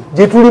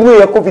 Jetulimu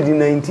ya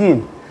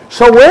COVID-19.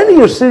 So when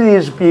you see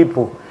these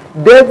people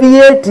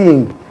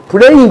deviating,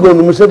 playing on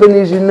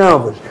Museveni's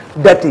nerves,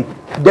 that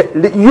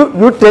you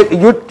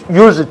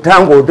use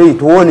Tango Day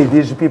to warn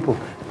these people.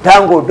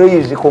 Tango Day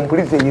is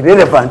completely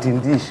irrelevant in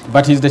this.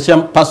 But he's the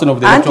chairperson of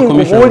the Electoral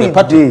Commission of the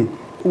party.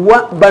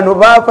 Bano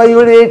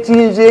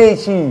violating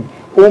zechi.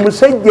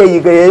 Omusajja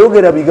yiga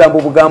yayogera bigambo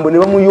bugambo ne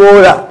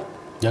bamuyola.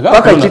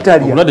 Paka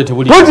Chitalia.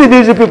 Put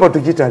these people to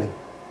Chitalia.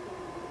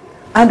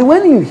 And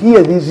when you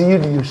hear these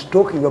idiots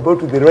talking about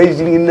the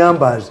rising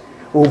numbers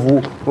of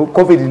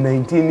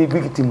COVID-19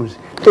 victims,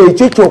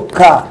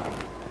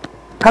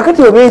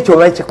 kakati obecho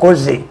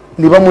bakikoze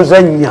ne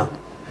bamuzanya.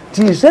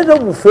 Instead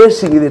of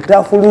facing the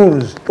tough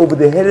rules of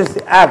the Health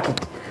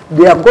Act,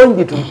 they are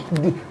going to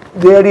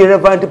the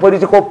relevant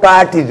political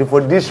parties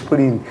for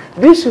discipline.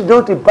 This is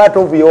not a part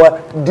of your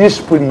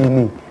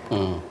discipline.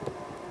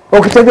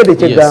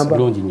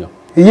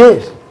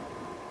 Yes.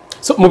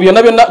 So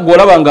mubyonna byonna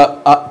gwolabanga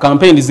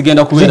campaign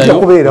zigenda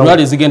kubeerayo,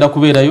 rally zigenda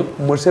kubeerayo.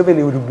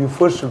 Museveni will be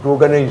forced to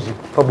organize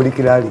public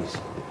rallies.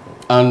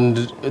 And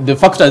the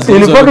factors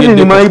in fact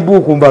in my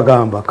book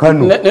mbagamba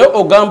kanu ne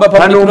ogamba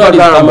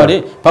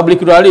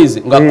public rallies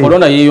nga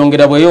corona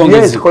yeyongera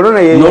bweyongezi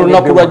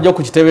n'olunaku lwajja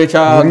ku kitebe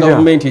kya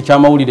government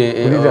ekyamawulire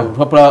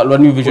papula lwa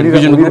New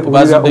Vision Group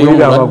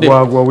baziddeyo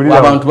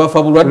abantu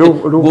bafa bulwadde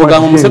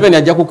bwogamba Museveni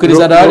ajja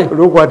kukkiriza dale.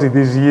 Look what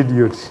these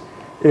idiots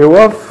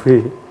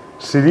ewaffe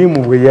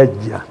sirimu bwe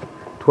yajja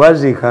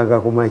twaziikanga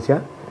ku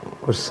makya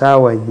ku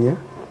ssaawa 4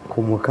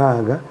 ku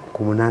 6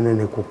 ku 8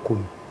 ne ku 10.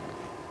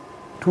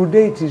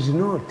 Today it is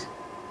not.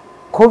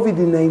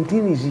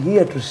 COVID-19 is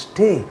here to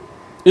stay.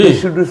 You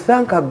should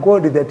thank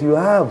God that you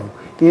have,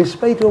 in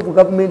spite of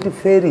government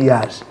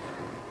failures.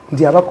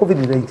 Nti aba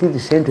COVID-19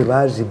 sente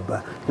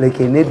bazibba,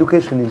 like in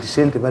education in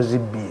sente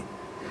bazibbiye.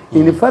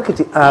 In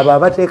fact, aba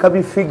abateeka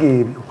bifiga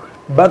ebyo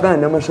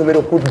bagana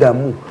amasomero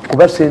kuddamu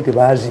kuba sente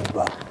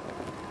bazibba.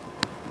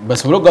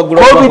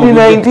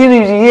 COVID-19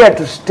 is here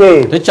to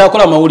stay.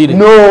 Tekyakola mawulire.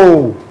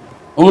 No.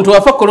 Omuntu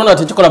wafa corona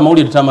tekikola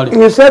mawulire tamale.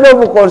 Instead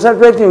of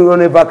concentrating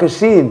on a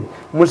vaccine,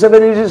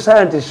 Museveni's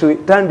scientists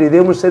turned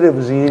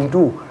themselves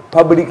into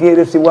public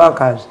health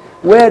workers.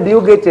 Where do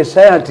you get a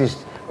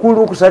scientist who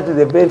looks at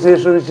the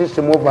ventilation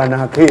system of an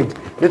arcade?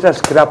 Let us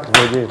scrap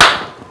for them.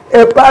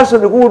 A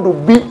person who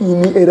would be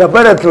in a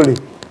laboratory,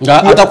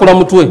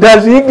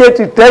 does he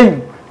get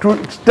time to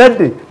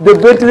study the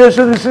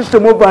ventilation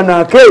system of an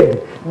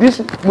arcade? This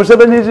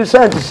Museveni's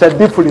scientists are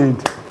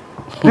different.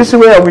 This is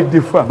where we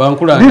differ.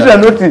 These are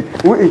not,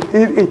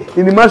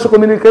 in mass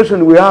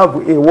communication we have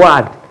a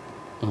word,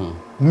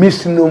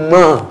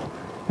 misnomer.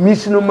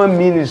 Misnomer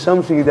means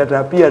something that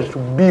appears to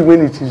be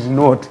when it is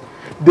not.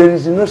 There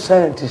is no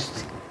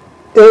scientist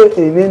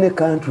in any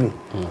country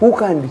who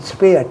can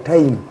spare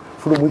time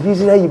from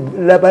his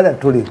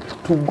laboratory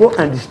to go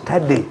and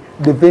study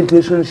the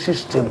ventilation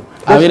system.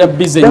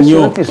 That's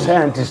not a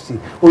scientist.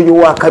 Or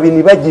you are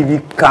Kabini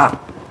Bajivika.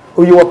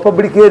 Or you are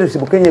public health,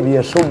 Bukenya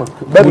Biasoma.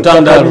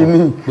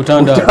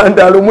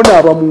 Butandalo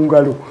Munaba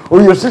Mungalo.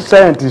 Or you are a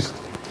scientist.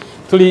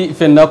 Tuli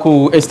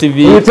Fenaku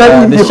STV,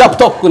 the sharp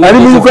talk, Tamale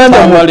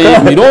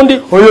Mirundi,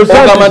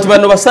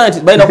 Ogamatibano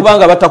Scientist, by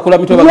Nabanga Batakula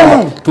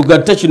to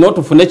Gatech, not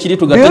to Funechi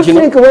to Gatech. Do you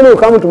think when you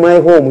come to my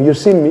home, you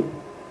see me?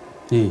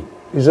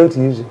 It's not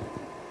easy.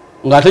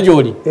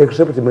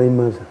 Except my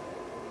mother.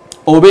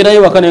 Where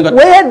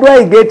do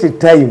I get the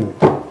time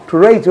to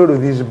write all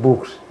of these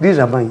books? These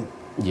are mine.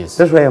 Yes.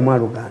 That's why I'm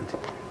arrogant.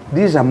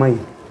 These are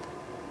mine.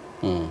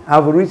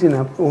 I've written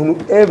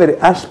on every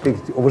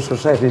aspect of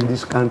society in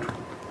this country.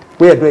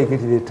 Where do I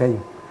get the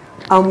time?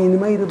 I'm in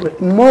my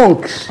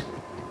monks.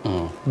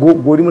 Go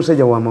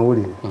Musaja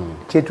Wamawuri.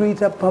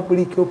 Chetuita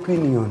public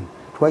opinion.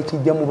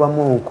 Twachijamuba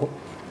monko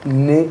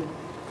ne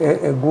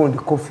go on the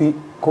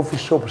coffee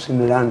shops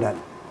in London.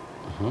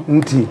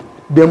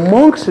 The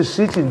monks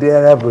sit in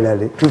their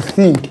library to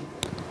think.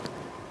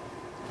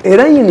 In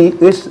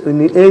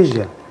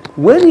Asia,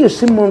 when you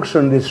see monks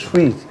on the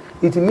street,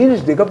 it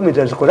means the government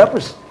has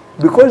collapsed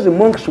because the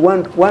monks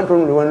want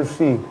only one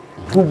thing,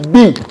 to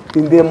be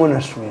in their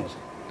monasteries.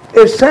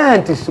 A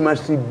scientist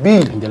must be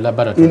in the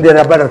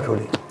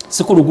laboratory.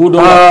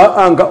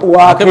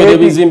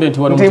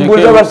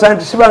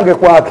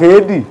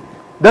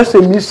 That's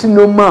a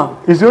misnomer.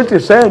 He's not a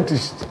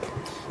scientist.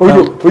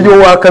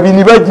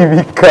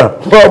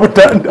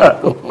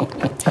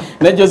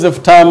 Ne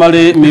Joseph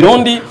Tamale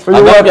Mirundi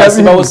agambye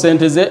asibawo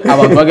sente ze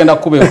abantu bagenda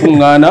kuba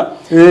ekungana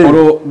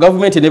olwo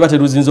government ne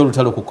bateruzinza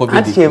olutalo ku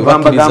covid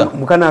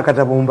mukana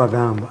akatabomba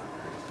gamba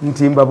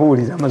nti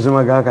mbabuuliza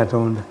amazima ga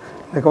Katonda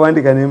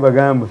nakawandika ne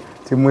mbagamba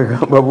timwe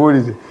gamba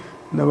buulize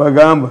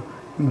nabagamba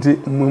nti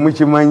mwe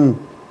mukimanyi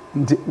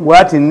nti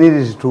what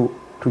needs to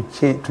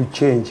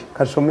change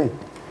kasome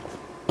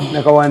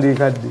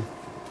nakawandika ddi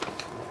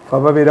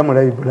Fababera mu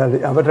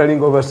library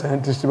abatalinga oba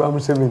scientist ba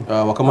Museveni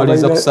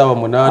wakamaliza kusaba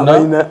 8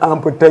 aina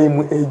ample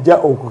time eja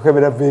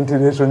okukebera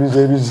ventilation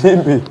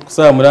z'ebizimbe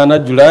kusaba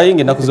 8 July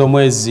ngenaku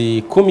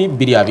z'omwezi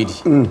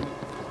 10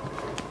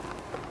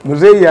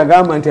 Muzeyi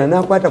yagamba nti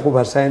anakwata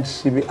kuba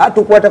scientist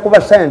atukwata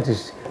kuba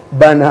scientist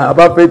bana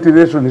aba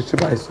ventilation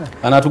sibaisa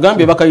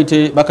anatugambye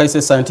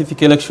bakaise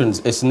scientific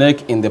elections a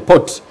snake in the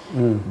pot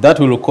that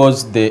will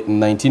cause the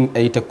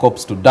 1980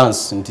 cops to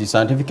dance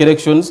scientific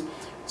elections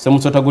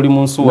Semusota guli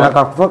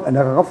munsuwa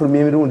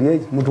nakakafulumya emirundi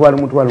egi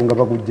mutwalo nga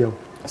bagujjawo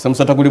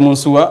Semusota guli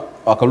munsuwa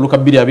akaluluka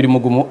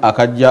 2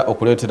 akajja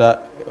okuleetera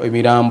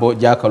emirambo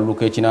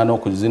gyakaluluka ekinana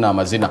okuzina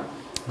amazina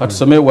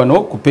katusome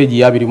wano ku page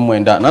ya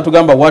 29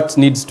 natugamba what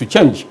needs to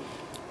change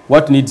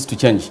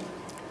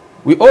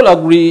we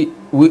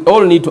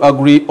all need to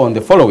agree on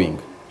the following.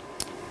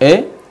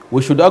 A,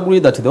 we should agree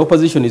that the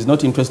opposition is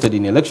not interested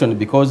in election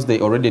because they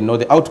already know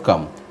the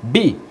outcome.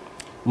 B,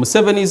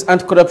 Museveni's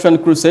anti-corruption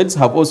crusades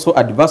have also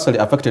adversely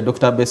affected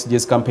Dr.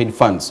 Besigye's campaign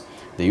funds.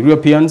 The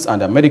Europeans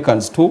and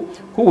Americans too,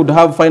 who would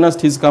have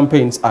financed his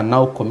campaigns, are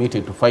now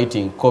committed to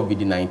fighting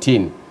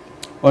COVID-19.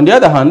 On the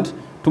other hand,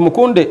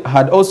 Tumukunde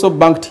had also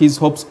banked his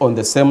hopes on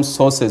the same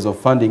sources of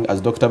funding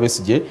as Dr.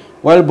 Besigye,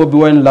 while Bobi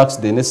Wine lacks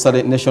the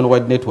necessary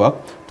nationwide network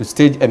to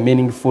stage a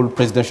meaningful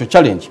presidential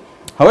challenge.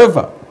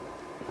 However,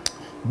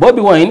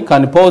 Bobi Wine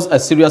can pose a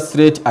serious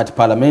threat at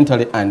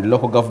parliamentary and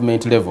local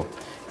government level.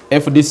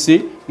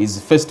 FDC is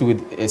faced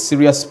with a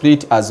serious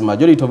split as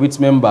majority of its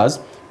members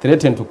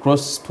threaten to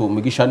cross to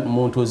Mugisha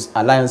Muntu's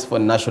Alliance for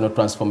National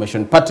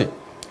Transformation Party.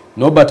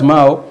 Norbert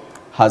Mao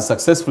has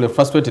successfully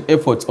frustrated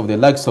efforts of the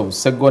likes of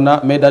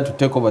Segona Meda to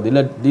take over the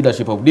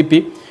leadership of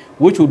DP,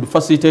 which would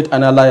facilitate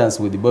an alliance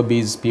with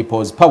Bobby's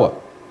People's Power.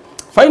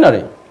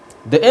 Finally,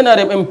 the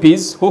NRM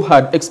MPs who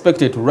had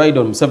expected to ride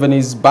on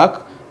Museveni's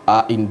back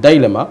are in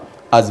dilemma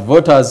as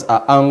voters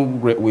are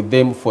angry with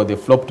them for the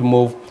flopped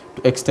move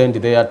to extend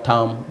their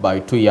term by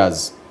 2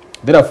 years.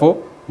 Therefore,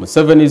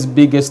 Museveni's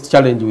biggest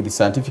challenge with the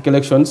scientific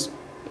elections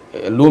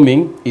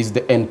looming is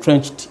the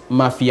entrenched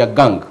mafia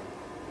gang.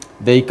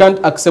 They can't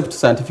accept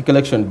scientific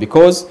elections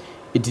because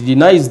it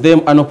denies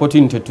them an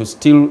opportunity to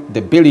steal the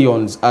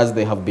billions as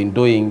they have been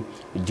doing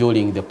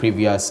during the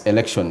previous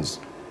elections.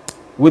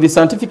 With the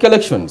scientific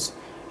elections,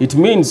 it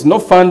means no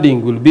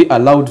funding will be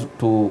allowed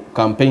to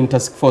campaign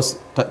task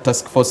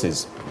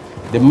forces.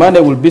 The money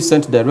will be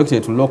sent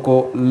directly to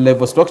local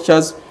level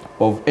structures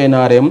of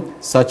NRM,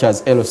 such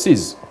as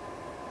LOCs.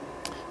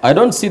 I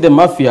don't see the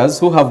mafias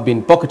who have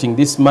been pocketing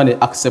this money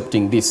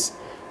accepting this.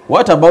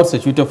 What about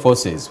security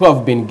forces who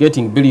have been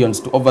getting billions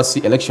to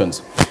oversee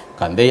elections?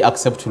 Can they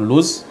accept to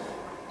lose?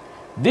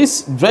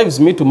 This drives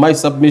me to my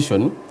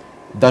submission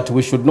that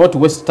we should not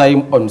waste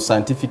time on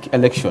scientific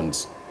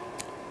elections.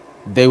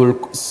 They will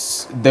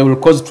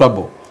cause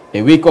trouble.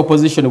 A weak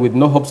opposition with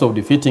no hopes of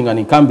defeating an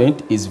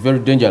incumbent is very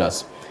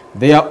dangerous.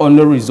 Their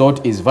only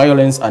resort is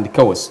violence and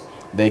chaos.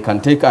 They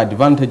can take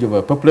advantage of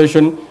a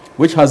population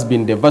which has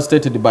been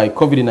devastated by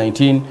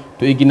COVID-19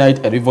 to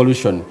ignite a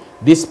revolution.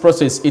 This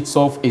process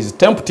itself is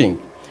tempting.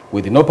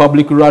 With no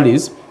public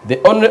rallies,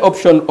 the only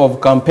option of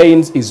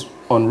campaigns is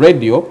on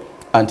radio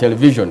and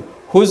television,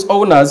 whose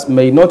owners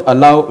may not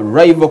allow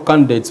rival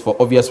candidates for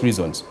obvious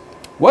reasons.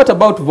 What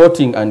about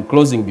voting and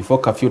closing before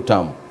curfew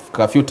time?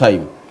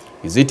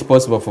 Is it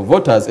possible for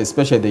voters,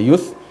 especially the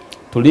youth,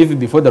 to leave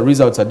before the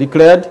results are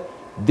declared?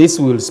 This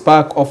will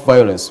spark off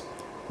violence.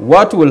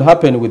 What will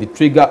happen with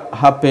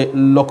trigger-happy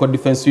local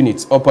defense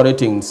units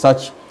operating in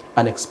such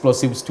an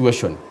explosive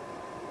situation?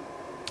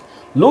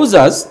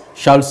 Losers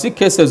shall see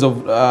cases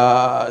of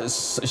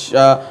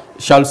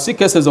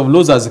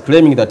losers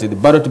claiming that the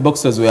ballot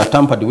boxes were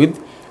tampered with,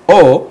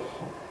 or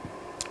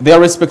their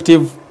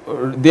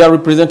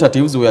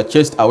representatives were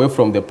chased away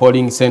from the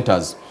polling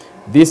centers.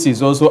 This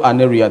is also an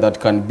area that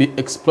can be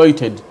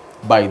exploited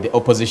by the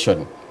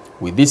opposition.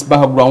 With this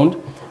background,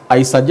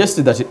 I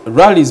suggest that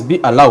rallies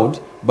be allowed,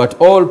 but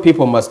all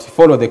people must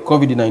follow the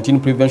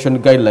COVID-19 prevention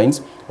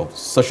guidelines of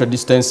social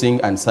distancing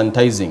and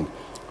sanitizing.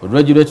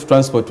 Regulate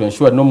transport to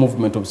ensure no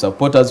movement of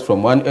supporters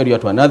from one area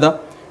to another.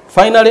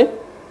 Finally,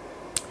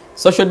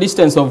 social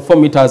distance of 4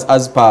 meters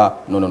as per...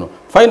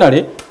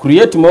 Finally,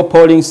 create more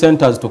polling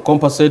centers to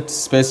compensate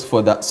space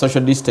for the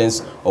social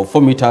distance of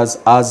 4 meters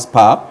as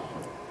per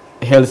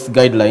health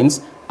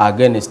guidelines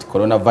against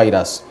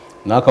coronavirus.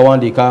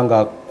 Nakawandika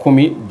nga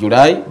 10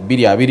 July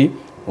 2020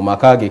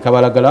 umakage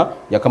kabalagala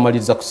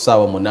yakamaliza ku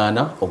ssaawa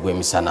 8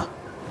 ogw'emisana.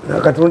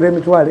 Nakatunda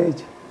emitwalo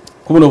eki.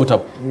 Kubuno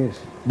butabu. Yes.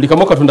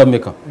 Bulikamo katunda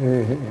mmeka?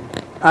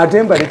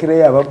 Ate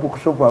mbalekerayo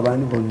ababukusopu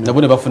abandi bonna.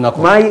 Nabo ne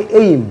bafunako. My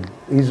aim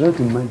is not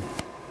money.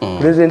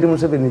 President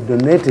Museveni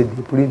donated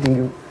the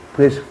printing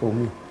press for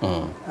me.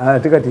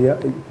 Ate kati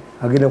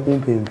agenda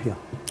kumpa empya.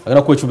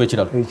 Agenda kuwa ekyuma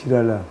ekirala.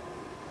 Ekirala.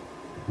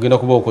 Agenda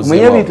kuba okozeewo.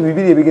 Manya bintu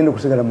bibiri ebigenda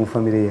okusigala mu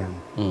family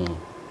yange.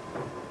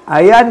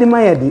 I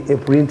admired a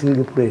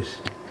printing press.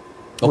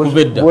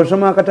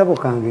 Bw'osoma akatabo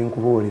kange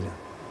nkubuulira.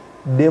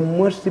 The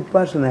most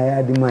person I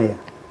admire,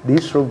 the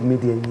history of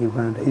media in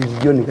Uganda, is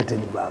John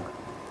Gattenberg.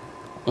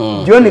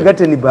 John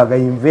Gattenberg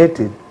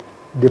invented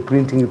the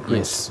printing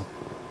press. Yes.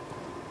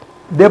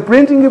 The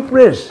printing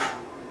press,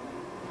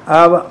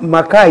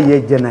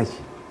 Makai Janaki,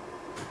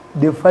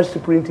 the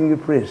first printing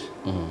press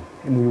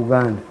in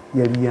Uganda,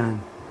 Yalian.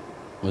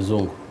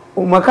 Muzungu.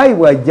 Makai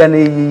wa jana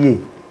yeye,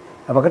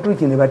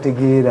 abakatuki ne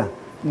bategeera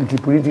nti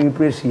printing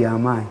press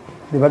y'amaanyi.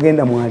 Ne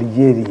bagenda mu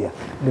Algeria,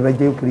 ne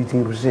bajjayo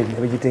printing press, ne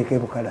bagiteeka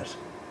ebukalasa.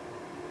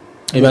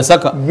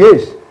 Masaka?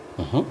 Yes.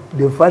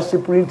 The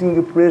first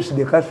printing press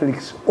the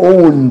Catholics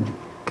owned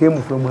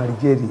came from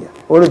Algeria.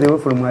 All the way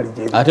from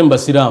Algeria. Ate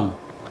mbasiramu.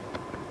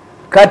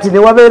 Kati ne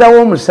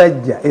wabeerawo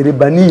omusajja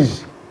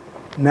Lebanese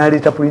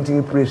n'aleeta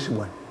printing press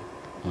one.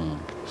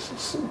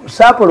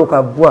 Saapolo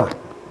Kaggwa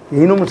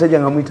yalina omusajja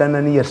nga muyita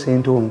Ananiya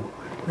Ssentongo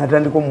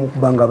n'atandika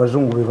omukuba nga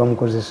abazungu be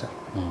bamukozesa.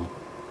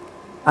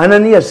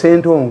 Ananiya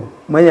Ssentongo,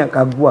 manya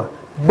Kaggwa,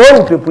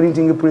 bought a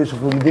printing press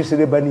from this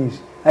Lebanese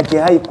at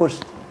a high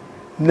cost.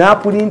 Now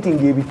printing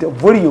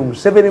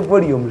volumes, 7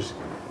 volumes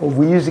of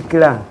his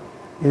clan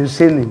in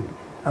Senin.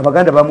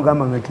 Abaganda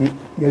bamugamba ngati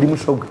yali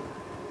musoga.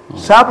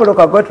 Saapolo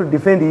Kaggwa to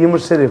defend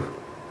himself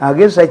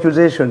against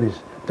accusations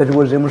that he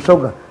was a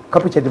musoga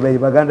captured by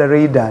Baganda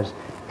raiders.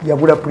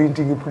 Yabula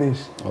printing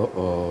press.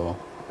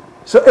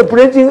 So a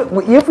printing,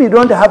 if you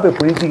don't have a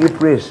printing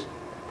press,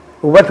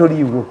 what will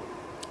you go?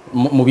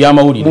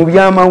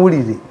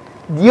 Mubyamawulire.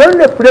 The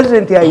only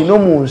president I know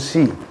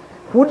Munsi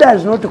who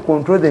does not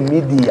control the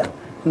media,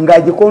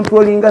 ngaji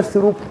controlling us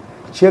through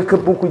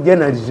checkbook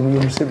journalism,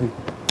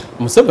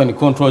 Museveni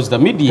controls the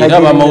media.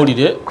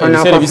 Mawulire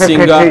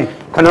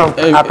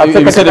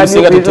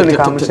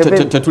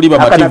tetuliba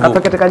bativu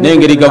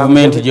n'engeri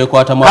gavumenti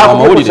gyekwatamu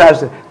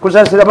amawulire.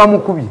 Kusasira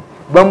bamukubi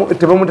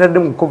tebamutadde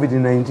mu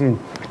COVID-19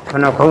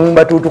 kana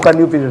kawumba tutuka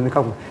new vision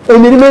kako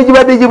emirimu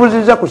egibadde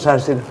gibuziza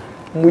kusasira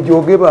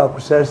mujoge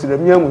bakusasira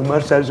myamwe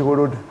masazi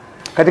koloda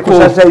kati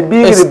kusasira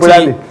ibingire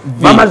bulale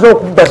bamaze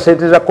okubba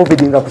sente za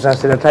COVID nga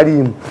kusasira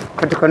talimu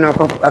kati kana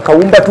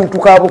akawumba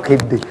tutuka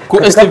abukedde ku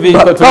STV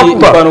ko tuli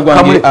mpano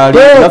gwange ali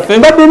nafe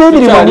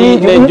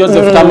ne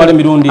Joseph Tamale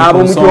Mirundi ku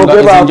nsonga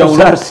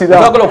ezinjawulo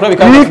twagala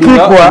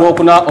okulabika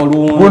okuna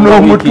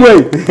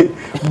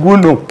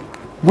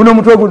guno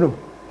mutwe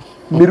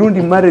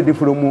Mirundi married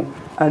from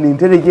an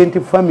intelligent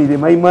family.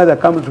 My mother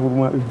comes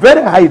from a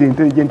very highly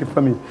intelligent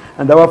family,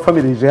 and our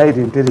family is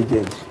highly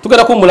intelligent.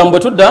 Tugenda kumbula mbwe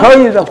tudda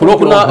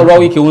kulokuna olwa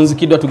wiki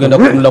wunzikidwa tugenda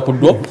kutunula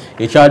kuddo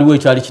ekyaliwo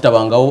ekyali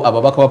kitabangawo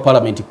ababaka ba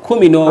parliament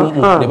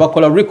 11 ne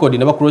bakola record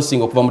ne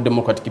bakrossing okuva mu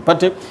Democratic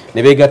Party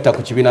ne begatta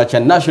ku kibiina kya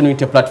National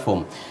Unity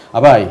Platform.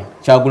 Abayi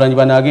Kyagulanyi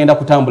bana agenda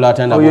kutambula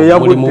atanda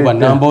mulimu ba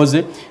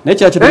Namboze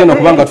n'ekya kitugenda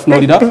kubanga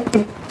tutunulira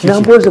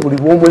Namboze buli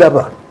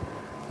bwomulaba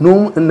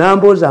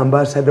Namboze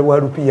ambassador wa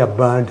Rupiah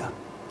Banda.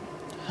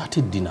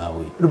 Ate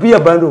dinawe. Rupiah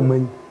Banda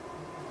omanyi.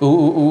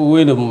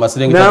 Uwele mu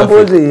maserengeta.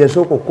 Namboze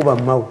yasooka okuba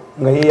mawu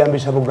nga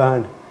yeeyambisa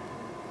Buganda.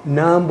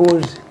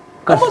 Nambozi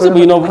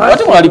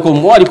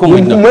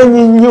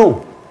mwenye nnyo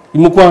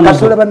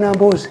Kasola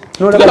banambozi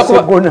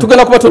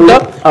tugenda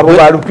kubatunda abo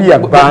balupia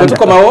banda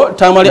tukomawo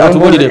Tamale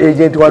atubulire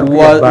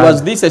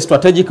was this a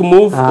strategic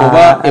move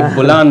oba a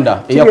blunder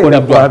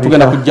eyakoleddwa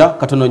tugenda kujja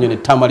katono nnyo ne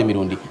Tamale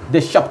Mirundi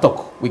the sharp talk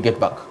we get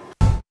back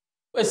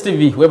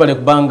STV webale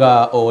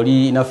kubanga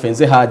oli naffe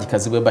nze Haji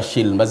Kazibwe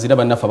Bashir mbazira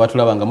banaffe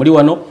abatulabanga muri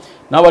wano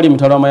n'abali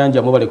mutalo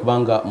amayanja mubale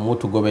kubanga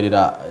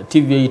mutugoberera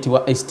TV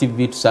eyitibwa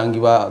STV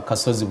tusangibwa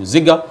Kasozi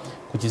Buziga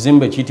ku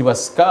kizimbe ekiyitibwa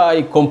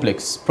Sky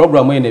Complex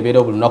program ene ebeera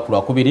olunaku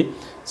lwakubiri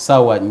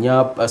sawa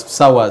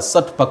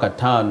 3 paka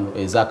 5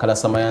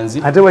 ezakalasa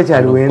mayanzi ate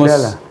wakyali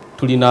wendala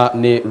tulina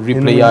ne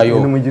replay yayo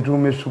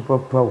mugitume super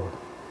power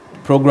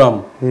program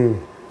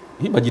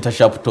bagita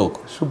sharp talk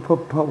super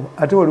power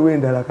ate wali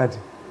wendala kati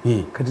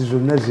kati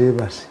zonna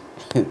zebase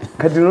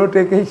kati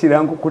noteeka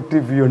ekirango ku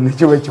TV yonna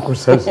kiba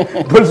kikusaza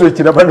mpozi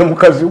ekiraba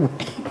n'omukazi we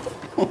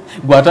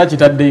gwata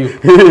kitaddeyo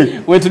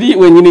wetuli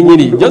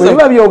wenyini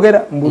Joseph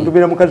byogera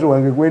mbundubira mukazi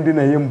wange gwendi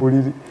naye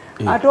mbuliri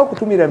ate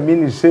okutumira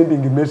mini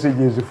sending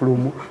messages from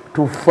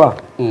to far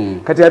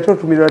kati ate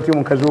otumira ati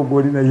mukazi wo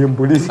goli naye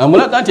mbuliri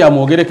amulaga anti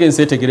amwogereko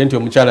ensetegere nti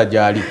omukyala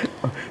gyali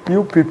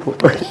you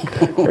people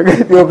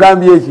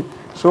yogambye eki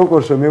soko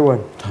osome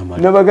wano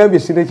nabagambye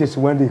sine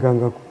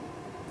kyesiwandikangako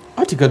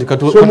ati kati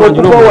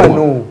katwanjula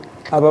wano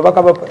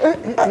ababaka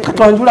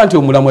katwanjula nti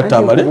omulamu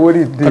Tamale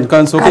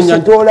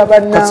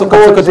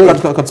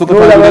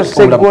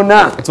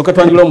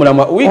katwanjula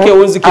omulamu wiiki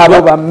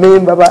ewunzikibwa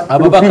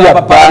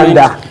ababaka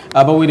banda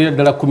abawerera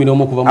ddala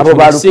 11 kuva mu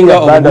kisinga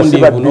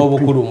obundiivu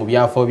n'obukulu mu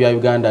byafo bya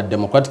Uganda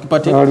Democratic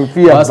Party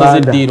basaze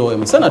eddiiro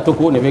emisana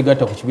toko ne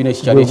beegatta ku kibiina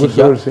ekikyalo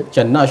ekijja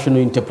kya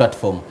National Unity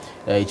Platform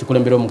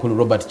ekikulembera omukulu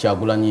Robert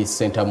Kyagulanyi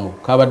Sentamu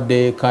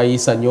kabadde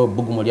kayisa nnyo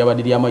bbugumu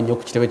lyabadde ly'amannyo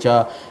ku kitebe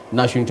kya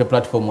National Unity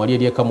Platform wali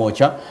eri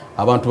ekamocha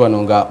abantu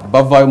bano nga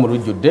bavaayo mu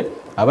lujjudde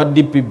aba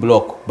DP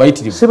block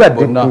bayitirivu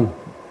bonna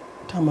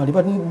Tamale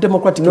ba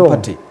Democratic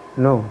Party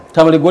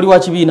Tamale goli wa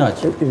kibiina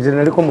ki nze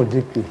naliko mu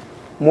DP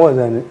more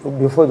than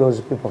before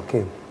those people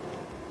came.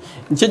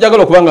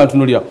 Nchejagalo kubanga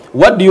ntunulira.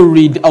 What do you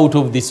read out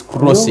of this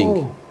crossing?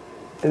 No.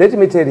 Let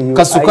me tell you.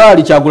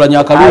 Kasukali Kyagulanyi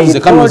akalunze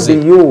kanoze. I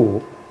told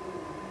you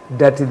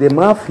that the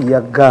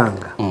mafia gang,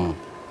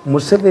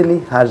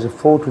 Museveni has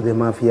fought the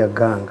mafia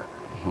gang.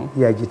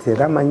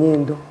 Yagitera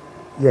Manyindo,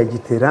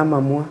 yagitera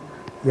Mamwa,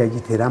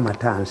 yagitera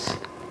Matansi.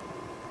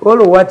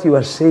 All what you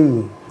are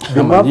saying,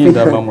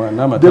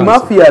 the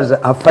mafias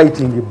are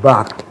fighting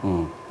back.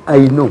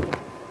 I know.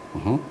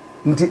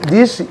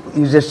 This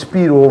is a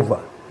spillover.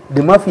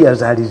 The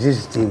mafias are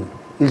resisting.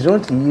 It's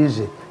not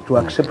easy to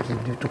accept,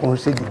 to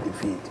concede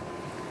defeat.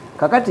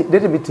 Kakati,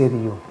 let me tell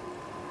you,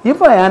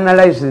 if I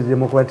analyze the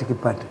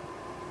Democratic Party,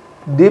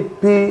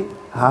 DP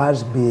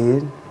has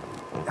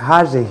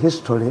a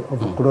history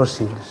of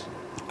crossings.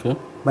 Okay.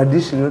 But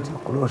this is not a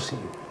crossing.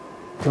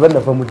 They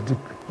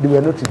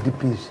were not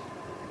DPs.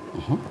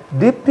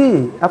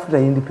 DP, after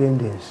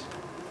independence,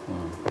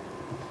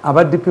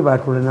 about DP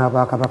batulena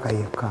abakabaka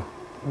yekka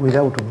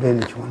without Ben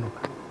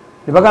Kiwanuka.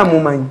 Nebaga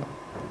mumanyi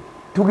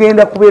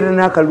tugenda kubeera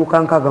n'akalulu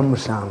kankaaga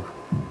musanvu.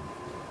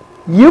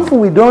 If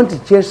we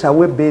don't chase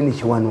away Ben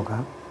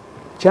Kiwanuka,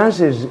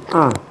 chances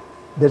are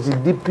that the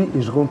DP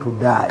is going to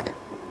die.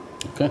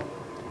 Okay.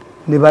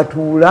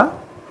 Nebatuula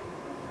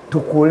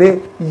tukole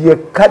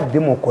yekka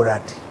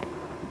Democrat.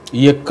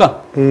 Yekka?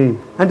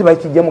 Anti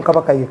bakijja mu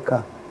kabaka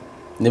yekka.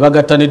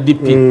 Nebagatta ne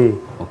DP?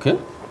 Okay.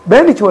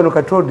 Ben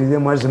Kiwanuka told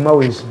them as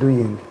Mao is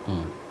doing.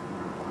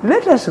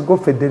 Let us go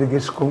for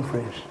delegates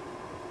conference.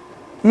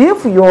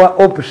 If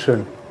your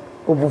option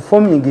of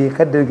forming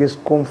a delegates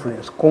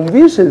conference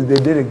convinces the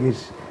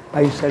delegates,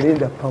 I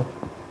surrender power.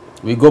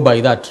 We go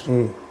by that.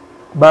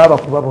 Baba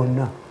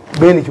kubabonna.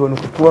 Ben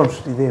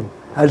Kiwanuka to them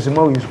as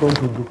Mao is going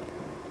to do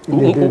in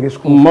the delegates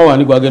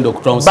conference.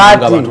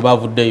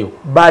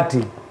 But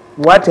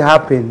what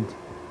happened?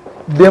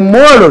 The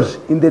morals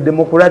in the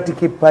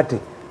Democratic Party,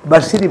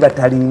 Basiri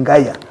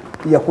Batalingaya,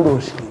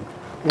 Yakurosi,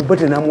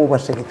 Ubote Namu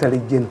was Secretary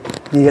General,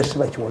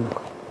 Yasiba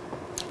Kiwanuka.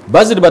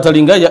 Basiri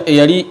Batalingaya,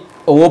 yali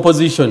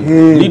opposition,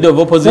 leader of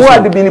opposition. Who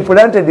had been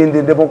planted in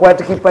the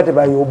Democratic Party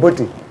by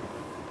Obote?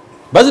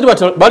 Basiri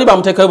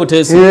Batalingaya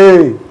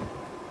Butesi.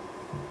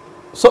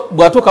 So,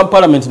 bwatoka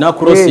parliament na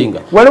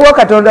crossinga. Waliwo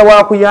Katonda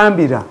wa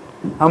kuyambira,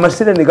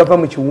 amasira ne gava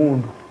mu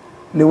kiwundu,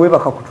 ne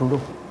webaka kutulo.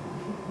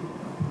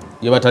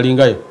 Ye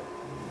Batalingaya.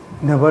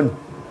 Nabano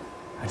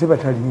ate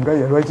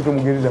Batalingaya lwaki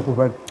tumugereza ku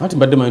bano ati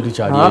mbadde mantu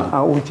kyali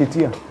eri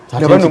ukitia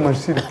nabano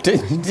masira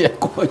ate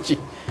kochi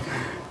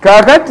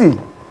kakati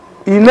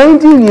in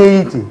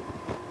 1980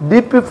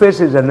 DP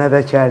faces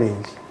another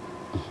challenge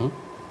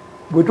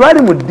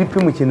butwali mu DP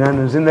mu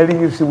kinano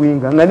zinali yusi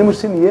winga ngani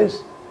musini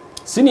yes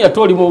sini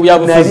yatoli mu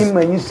byabufuzi nali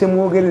manyise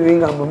mwogerere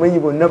nga abamanyi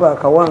bonna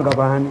bakawanga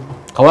baani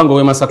kawanga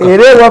we Masaka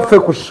era waffe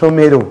ku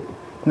ssomero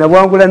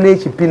nabwangula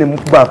n'ekipine mu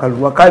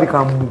kubaakalu wakali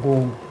ka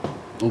mugongo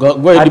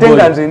ate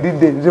nga nze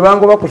ndidde nze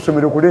bangoba ku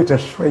ssomero kuleeta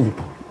swahili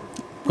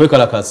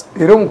kwekalakaza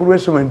era omukulu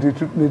w'essomero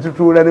ne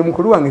tutuula ne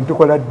mukulu wange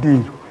tukola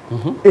ddiiro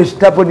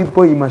estapo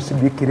dipo must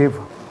be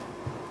clever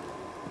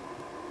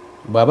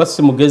baba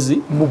si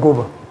mugezi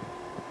mugoba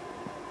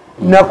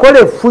nakola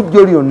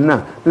effujjo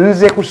lyonna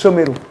nze ku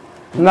ssomero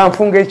nga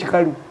nfunga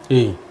ekikalu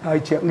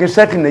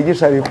ng'essaati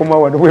nagisala ekoma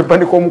wano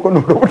bwempandika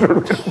omukono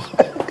olwobutolo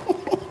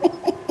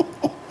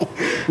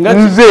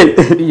nze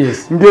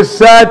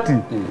ng'essaati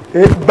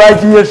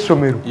baagi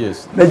y'essomero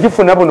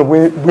nagifuna buno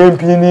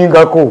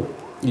bwempiiningako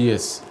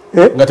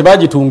nga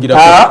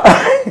tebagitungirako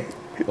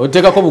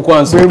oteekako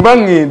bukwansi bwemba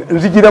ngenda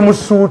nzigira mu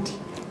suuti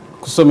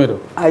ku ssomero.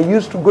 I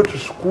used to go to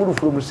school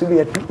from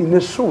Syria in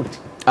a suit.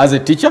 As a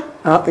teacher?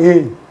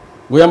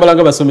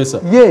 Goyambalanga basomesa?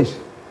 Yes.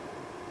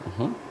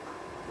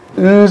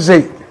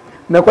 Nze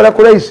nakola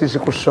crisis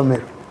ku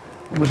ssomero.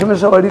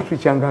 Musomesa wa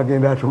literature nga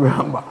agenda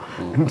atugamba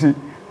nti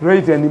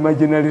write an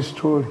imaginary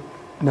story.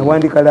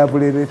 Nawandika love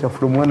letter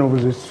from one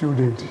of the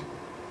students.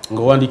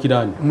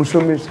 Ngowandikirani?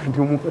 Musomesa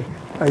nti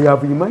I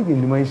have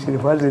imagined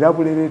myself as a love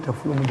letter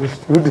from the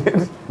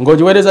students.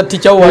 Ngojiwereza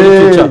teacher wa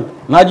literature.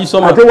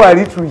 Nagisoma. Ate wa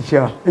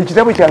literature.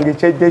 Ekitabo kyange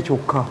kyajja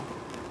kyokka.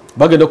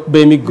 Bagenda kuba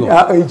emiggo.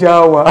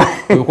 Ekyawa.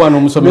 Yokwana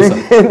omusomesa.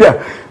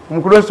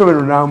 Mukulu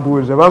w'essomero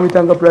n'ambuuza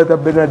bamuyitanga Brother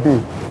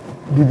Bernardine.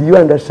 Did you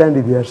understand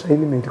the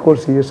assignment?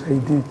 Because yes, I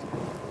did.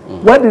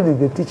 What did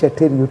the teacher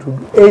tell you to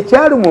do?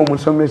 Ekyaluma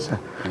omusomesa.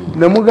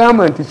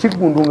 Namugamba nti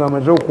Kigundu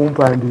ng'amaze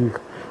okumpandiika.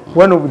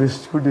 One of the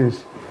students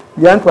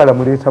yantwala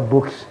mu letter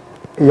box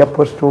eya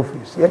post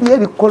office. Yali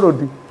yali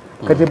kolodi.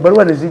 Kati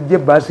ebbaluwa ne zijja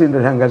ebbaasi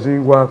endala nga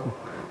zingwako.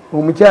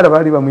 Omukyala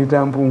baali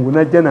bamuyita Mpungu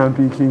najja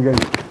nampiikinga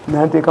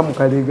nanteeka mu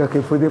kaleega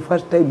ke for the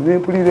first time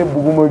nempulira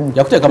ebbugumo lye.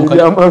 Yakuteeka mu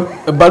kaleega.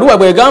 Ebbaluwa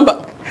bw'egamba.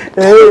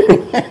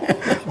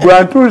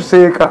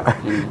 Bwantuuseeka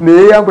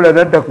naye yambula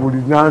nadda ku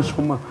buli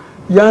nansoma.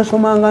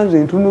 Yansomanga nze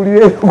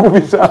ntunulira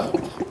ebikubisa.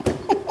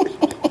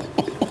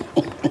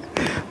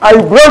 I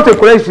brought a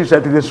crisis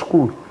at the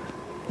school.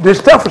 The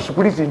staff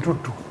split into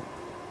two.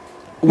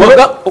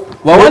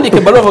 Wawandika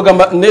ebbaluwa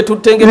bagamba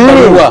netutenge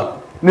ebbaluwa.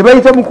 Ne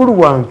bayita mukulu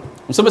wange.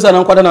 Musomesa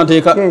nankwata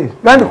nanteeka.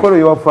 Gandi kolo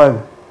your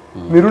father.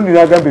 Mirundi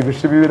n'agamba ebyo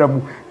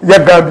sibiberamu.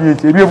 Yagambye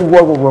ekyo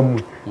ebyobugwago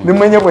bwammwe.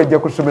 Nimanya bwajja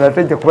kusomera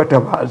atajja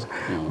kubatabaaza.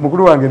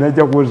 Mukulu wange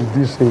najja kuwoza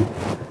this say.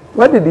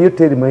 What did you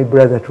tell my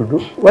brother to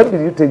do? What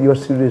did you tell your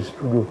students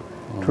to do?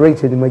 To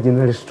write an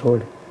imaginary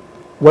story.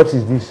 What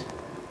is this?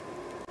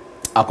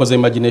 Akoze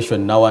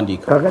imagination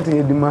nawandika. Kakati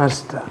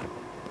headmaster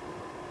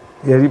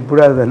yali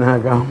brother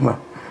n'agamba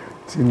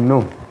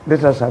no,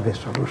 let us have a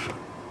solution.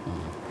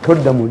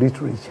 Todda mu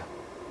literature.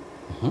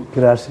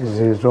 Classes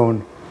is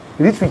on.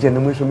 Literature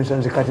nemwesomesa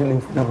nze kati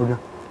nenfuna buna.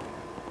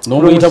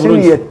 Nomuyita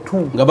bulungi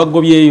nga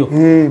bagobyeyo.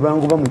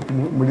 Bangoba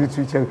mu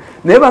literature.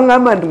 Naye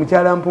bangamba nti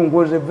mukyala Mpungu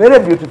was a very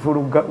beautiful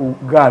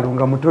girl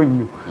nga muto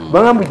nnyo.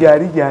 Bangamba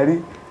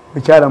gyali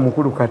mukyala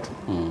mukulu kati.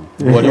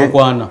 Wali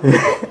okwana.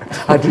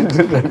 Ati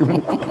nze nali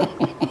mukulu.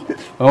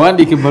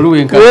 Wawandika ebbaluwa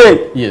enka.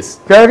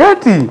 Yes.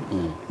 Kakati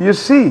you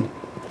see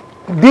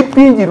DP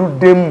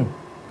njiruddemu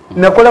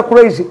nakola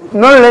crisis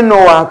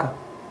no waka.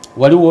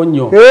 Waliwo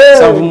nnyo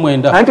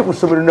 7 anti ku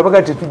ssomero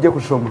nabaga tetujja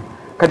kusoma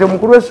kati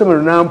omukulu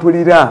w'essomero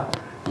nampulira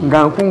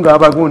nga nkunga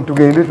abago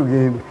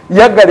tugende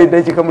yaggala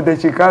eddakiika mu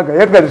dakiikaaga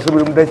yaggala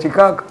essomero mu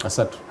dakiikaaga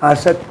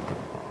asatu.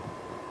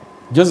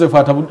 Joseph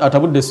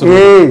atabudde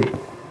essomero.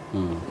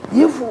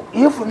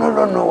 If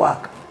no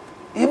work,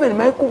 even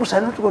my cooks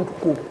are not going to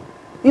cook,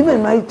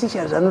 even my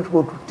teachers are not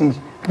going to teach.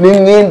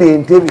 Nengende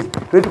entebe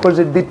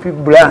twetukoze DP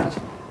branch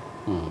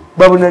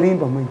babu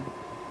nalimba manyi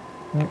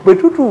bwe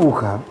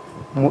tutuuka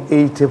mu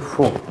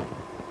 84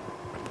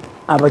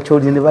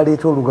 abakyoli ne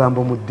baleeta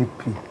olugambo mu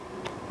DP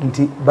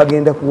nti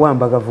bagenda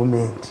kuwamba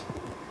gavumenti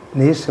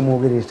naye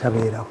Semwogerere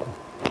tabeerako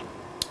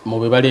mu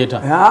bwe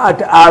baleeta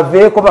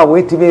aveeko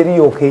baweeti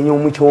beeriyookeenya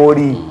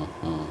omukyoli.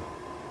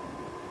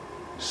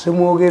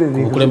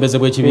 Semwogerere obukulembeze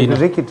bw'ekibiina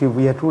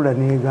executive yatuula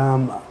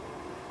n'egamba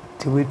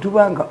ti bwe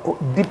tuba nga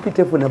DP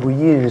tefuna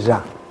buyinza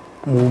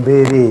mu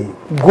mbeera eyo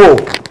go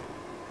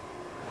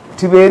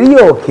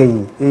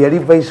tibeeriyookenye eyali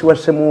vice wa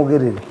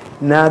Semwogerere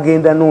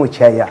n'agenda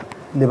n'okyaya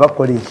ne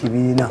bakola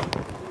ekibiina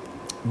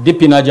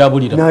DP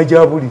n'ajabulira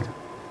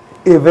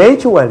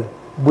eventually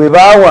bwe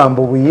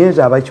baawamba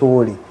obuyinza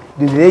abakyoli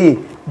direye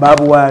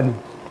babuwaani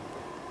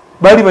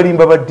bali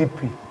balimba ba DP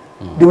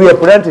they were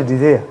planted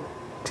there.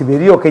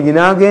 Tibeeriyookenye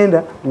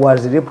n'agenda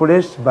was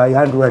replaced by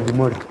Andrew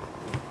Mola.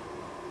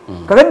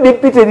 Kakati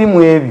DP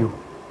terimu ebyo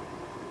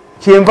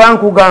kyenva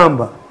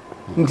nkugamba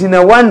nti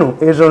na wano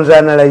ezo nze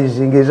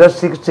analyzing eza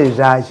 60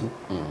 ezaki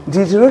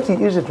nti it's not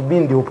easy to be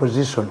in the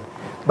opposition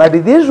but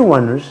these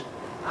ones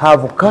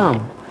have come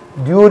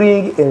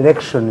during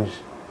elections.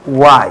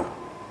 Why?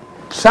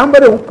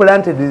 Somebody who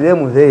planted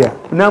them there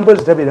nambo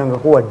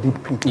zitabeerangako wa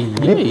DP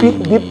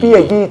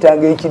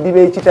yagiyitanga ekidiba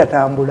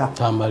ekitatambula.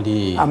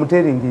 I'm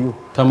telling you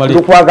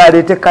lukwagala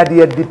ete kadi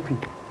ya DP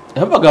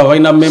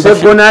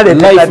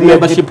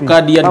membership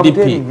card ya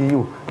DP.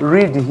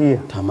 Read here.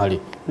 Tamale.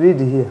 Read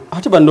here.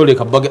 Ati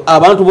bandoleka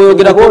abantu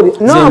boyogerako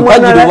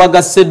zempajiro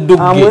wagasse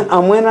dugge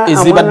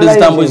ezibadde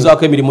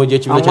zitambulizaako emirimu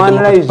gy'ekibiina kya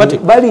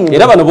Democratic Party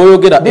era bano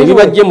boyogera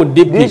ebibajje mu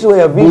DP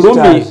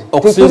bulumi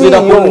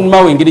okusinziira ku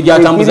Mao engeri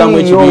gy'atambuzaamu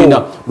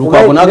ekibiina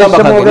Lukwago n'agamba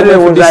kagende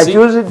mu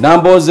FDC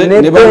Nambooze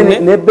ne banne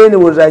ne Ben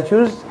was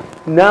accused.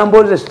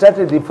 Nambooze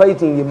started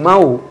fighting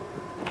Mao,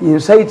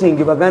 inciting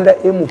Baganda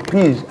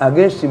MPs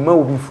against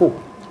Mao before.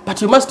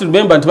 But you must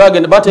remember nti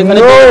bagenda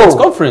bateekana press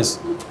conference.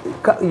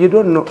 You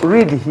don't know.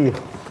 Read here.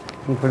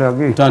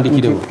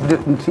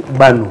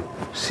 Bano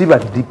siba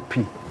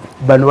DP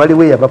bano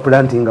waliwo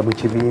yabaplantinga mu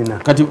kibiina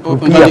kati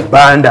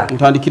banda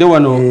ntandikire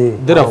wano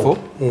therefore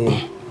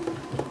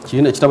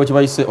kino ekitabo kye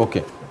bayise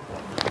okay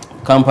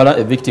Kampala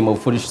a victim of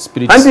foolish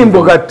spirits and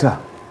Mbogata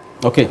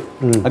okay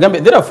agambe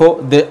therefore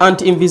the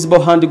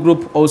anti-invisible hand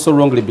group also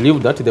wrongly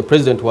believed that the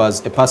president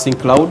was a passing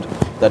cloud,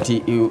 that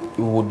he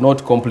would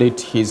not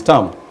complete his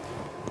term.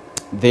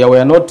 They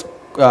were not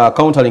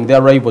countering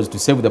their rivals to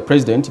save the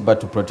president,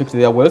 but to protect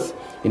their wealth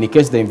in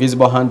case the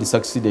invisible hand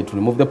succeeded to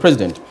remove the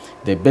president.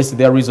 They based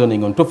their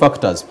reasoning on two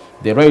factors: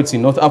 the riots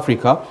in North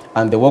Africa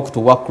and the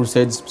walk-to-work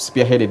crusades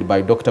spearheaded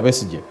by Dr.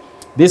 Besigye.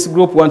 This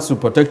group wants to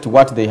protect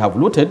what they have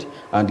looted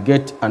and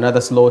get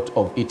another slot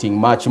of eating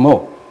much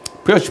more.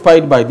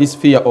 Preoccupied by this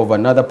fear of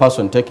another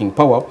person taking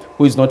power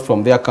who is not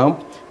from their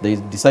camp, they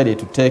decided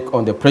to take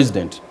on the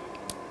president.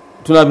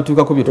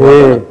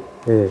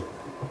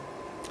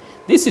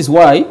 This is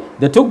why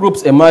the two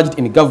groups emerged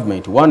in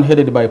government, one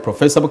headed by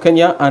Professor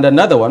Bukenya and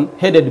another one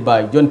headed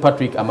by John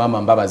Patrick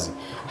Amama Mbabazi.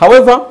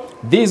 However,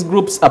 these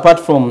groups, apart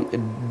from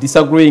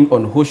disagreeing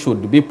on who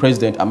should be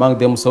president among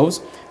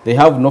themselves, they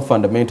have no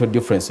fundamental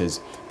differences.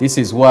 This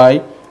is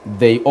why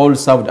they all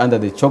served under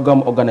the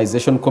Chogam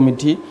Organization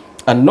Committee,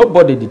 and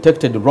nobody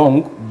detected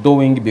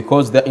wrongdoing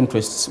because their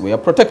interests were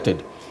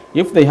protected.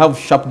 If they have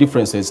sharp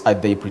differences, as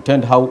they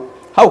pretend, how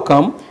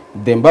come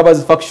the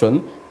Mbabazi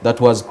faction that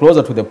was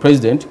closer to the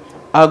president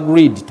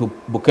agreed to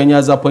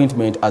Bukenya's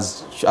appointment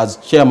as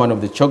chairman of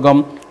the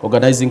Chogam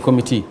Organizing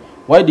Committee?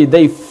 Why did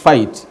they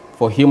fight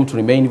for him to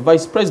remain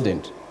vice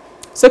president?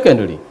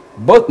 Secondly,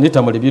 both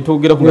nitamale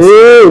byetugera ku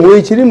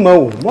wekiri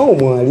Mao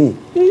mwali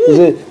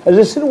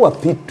azesiruwa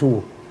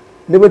pitu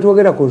nebwe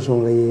twogera ku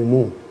nsonga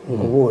yemu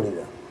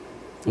okubolera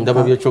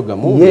ndaba bya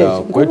Chogamu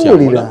ya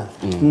kwetya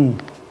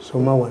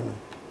soma wano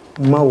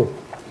Mao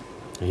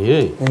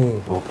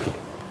okay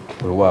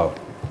wow.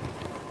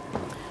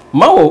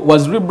 Mao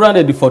was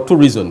rebranded for two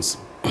reasons.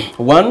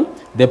 One,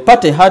 the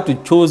party had to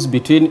choose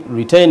between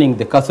retaining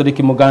the Catholic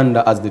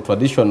Muganda as the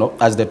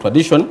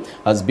tradition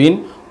has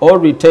been, or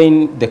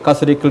retain the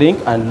Catholic link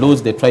and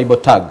lose the tribal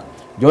tag.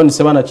 John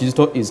Sebana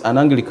Kizito is an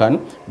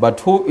Anglican,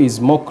 but who is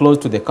more close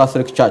to the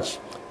Catholic Church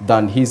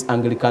than his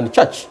Anglican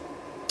Church?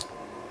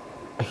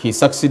 He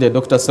succeeded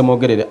Dr.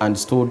 Semogerere and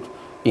stood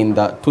in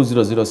the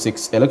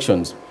 2006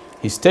 elections.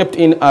 He stepped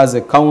in as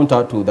a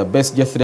counter to the best Jethro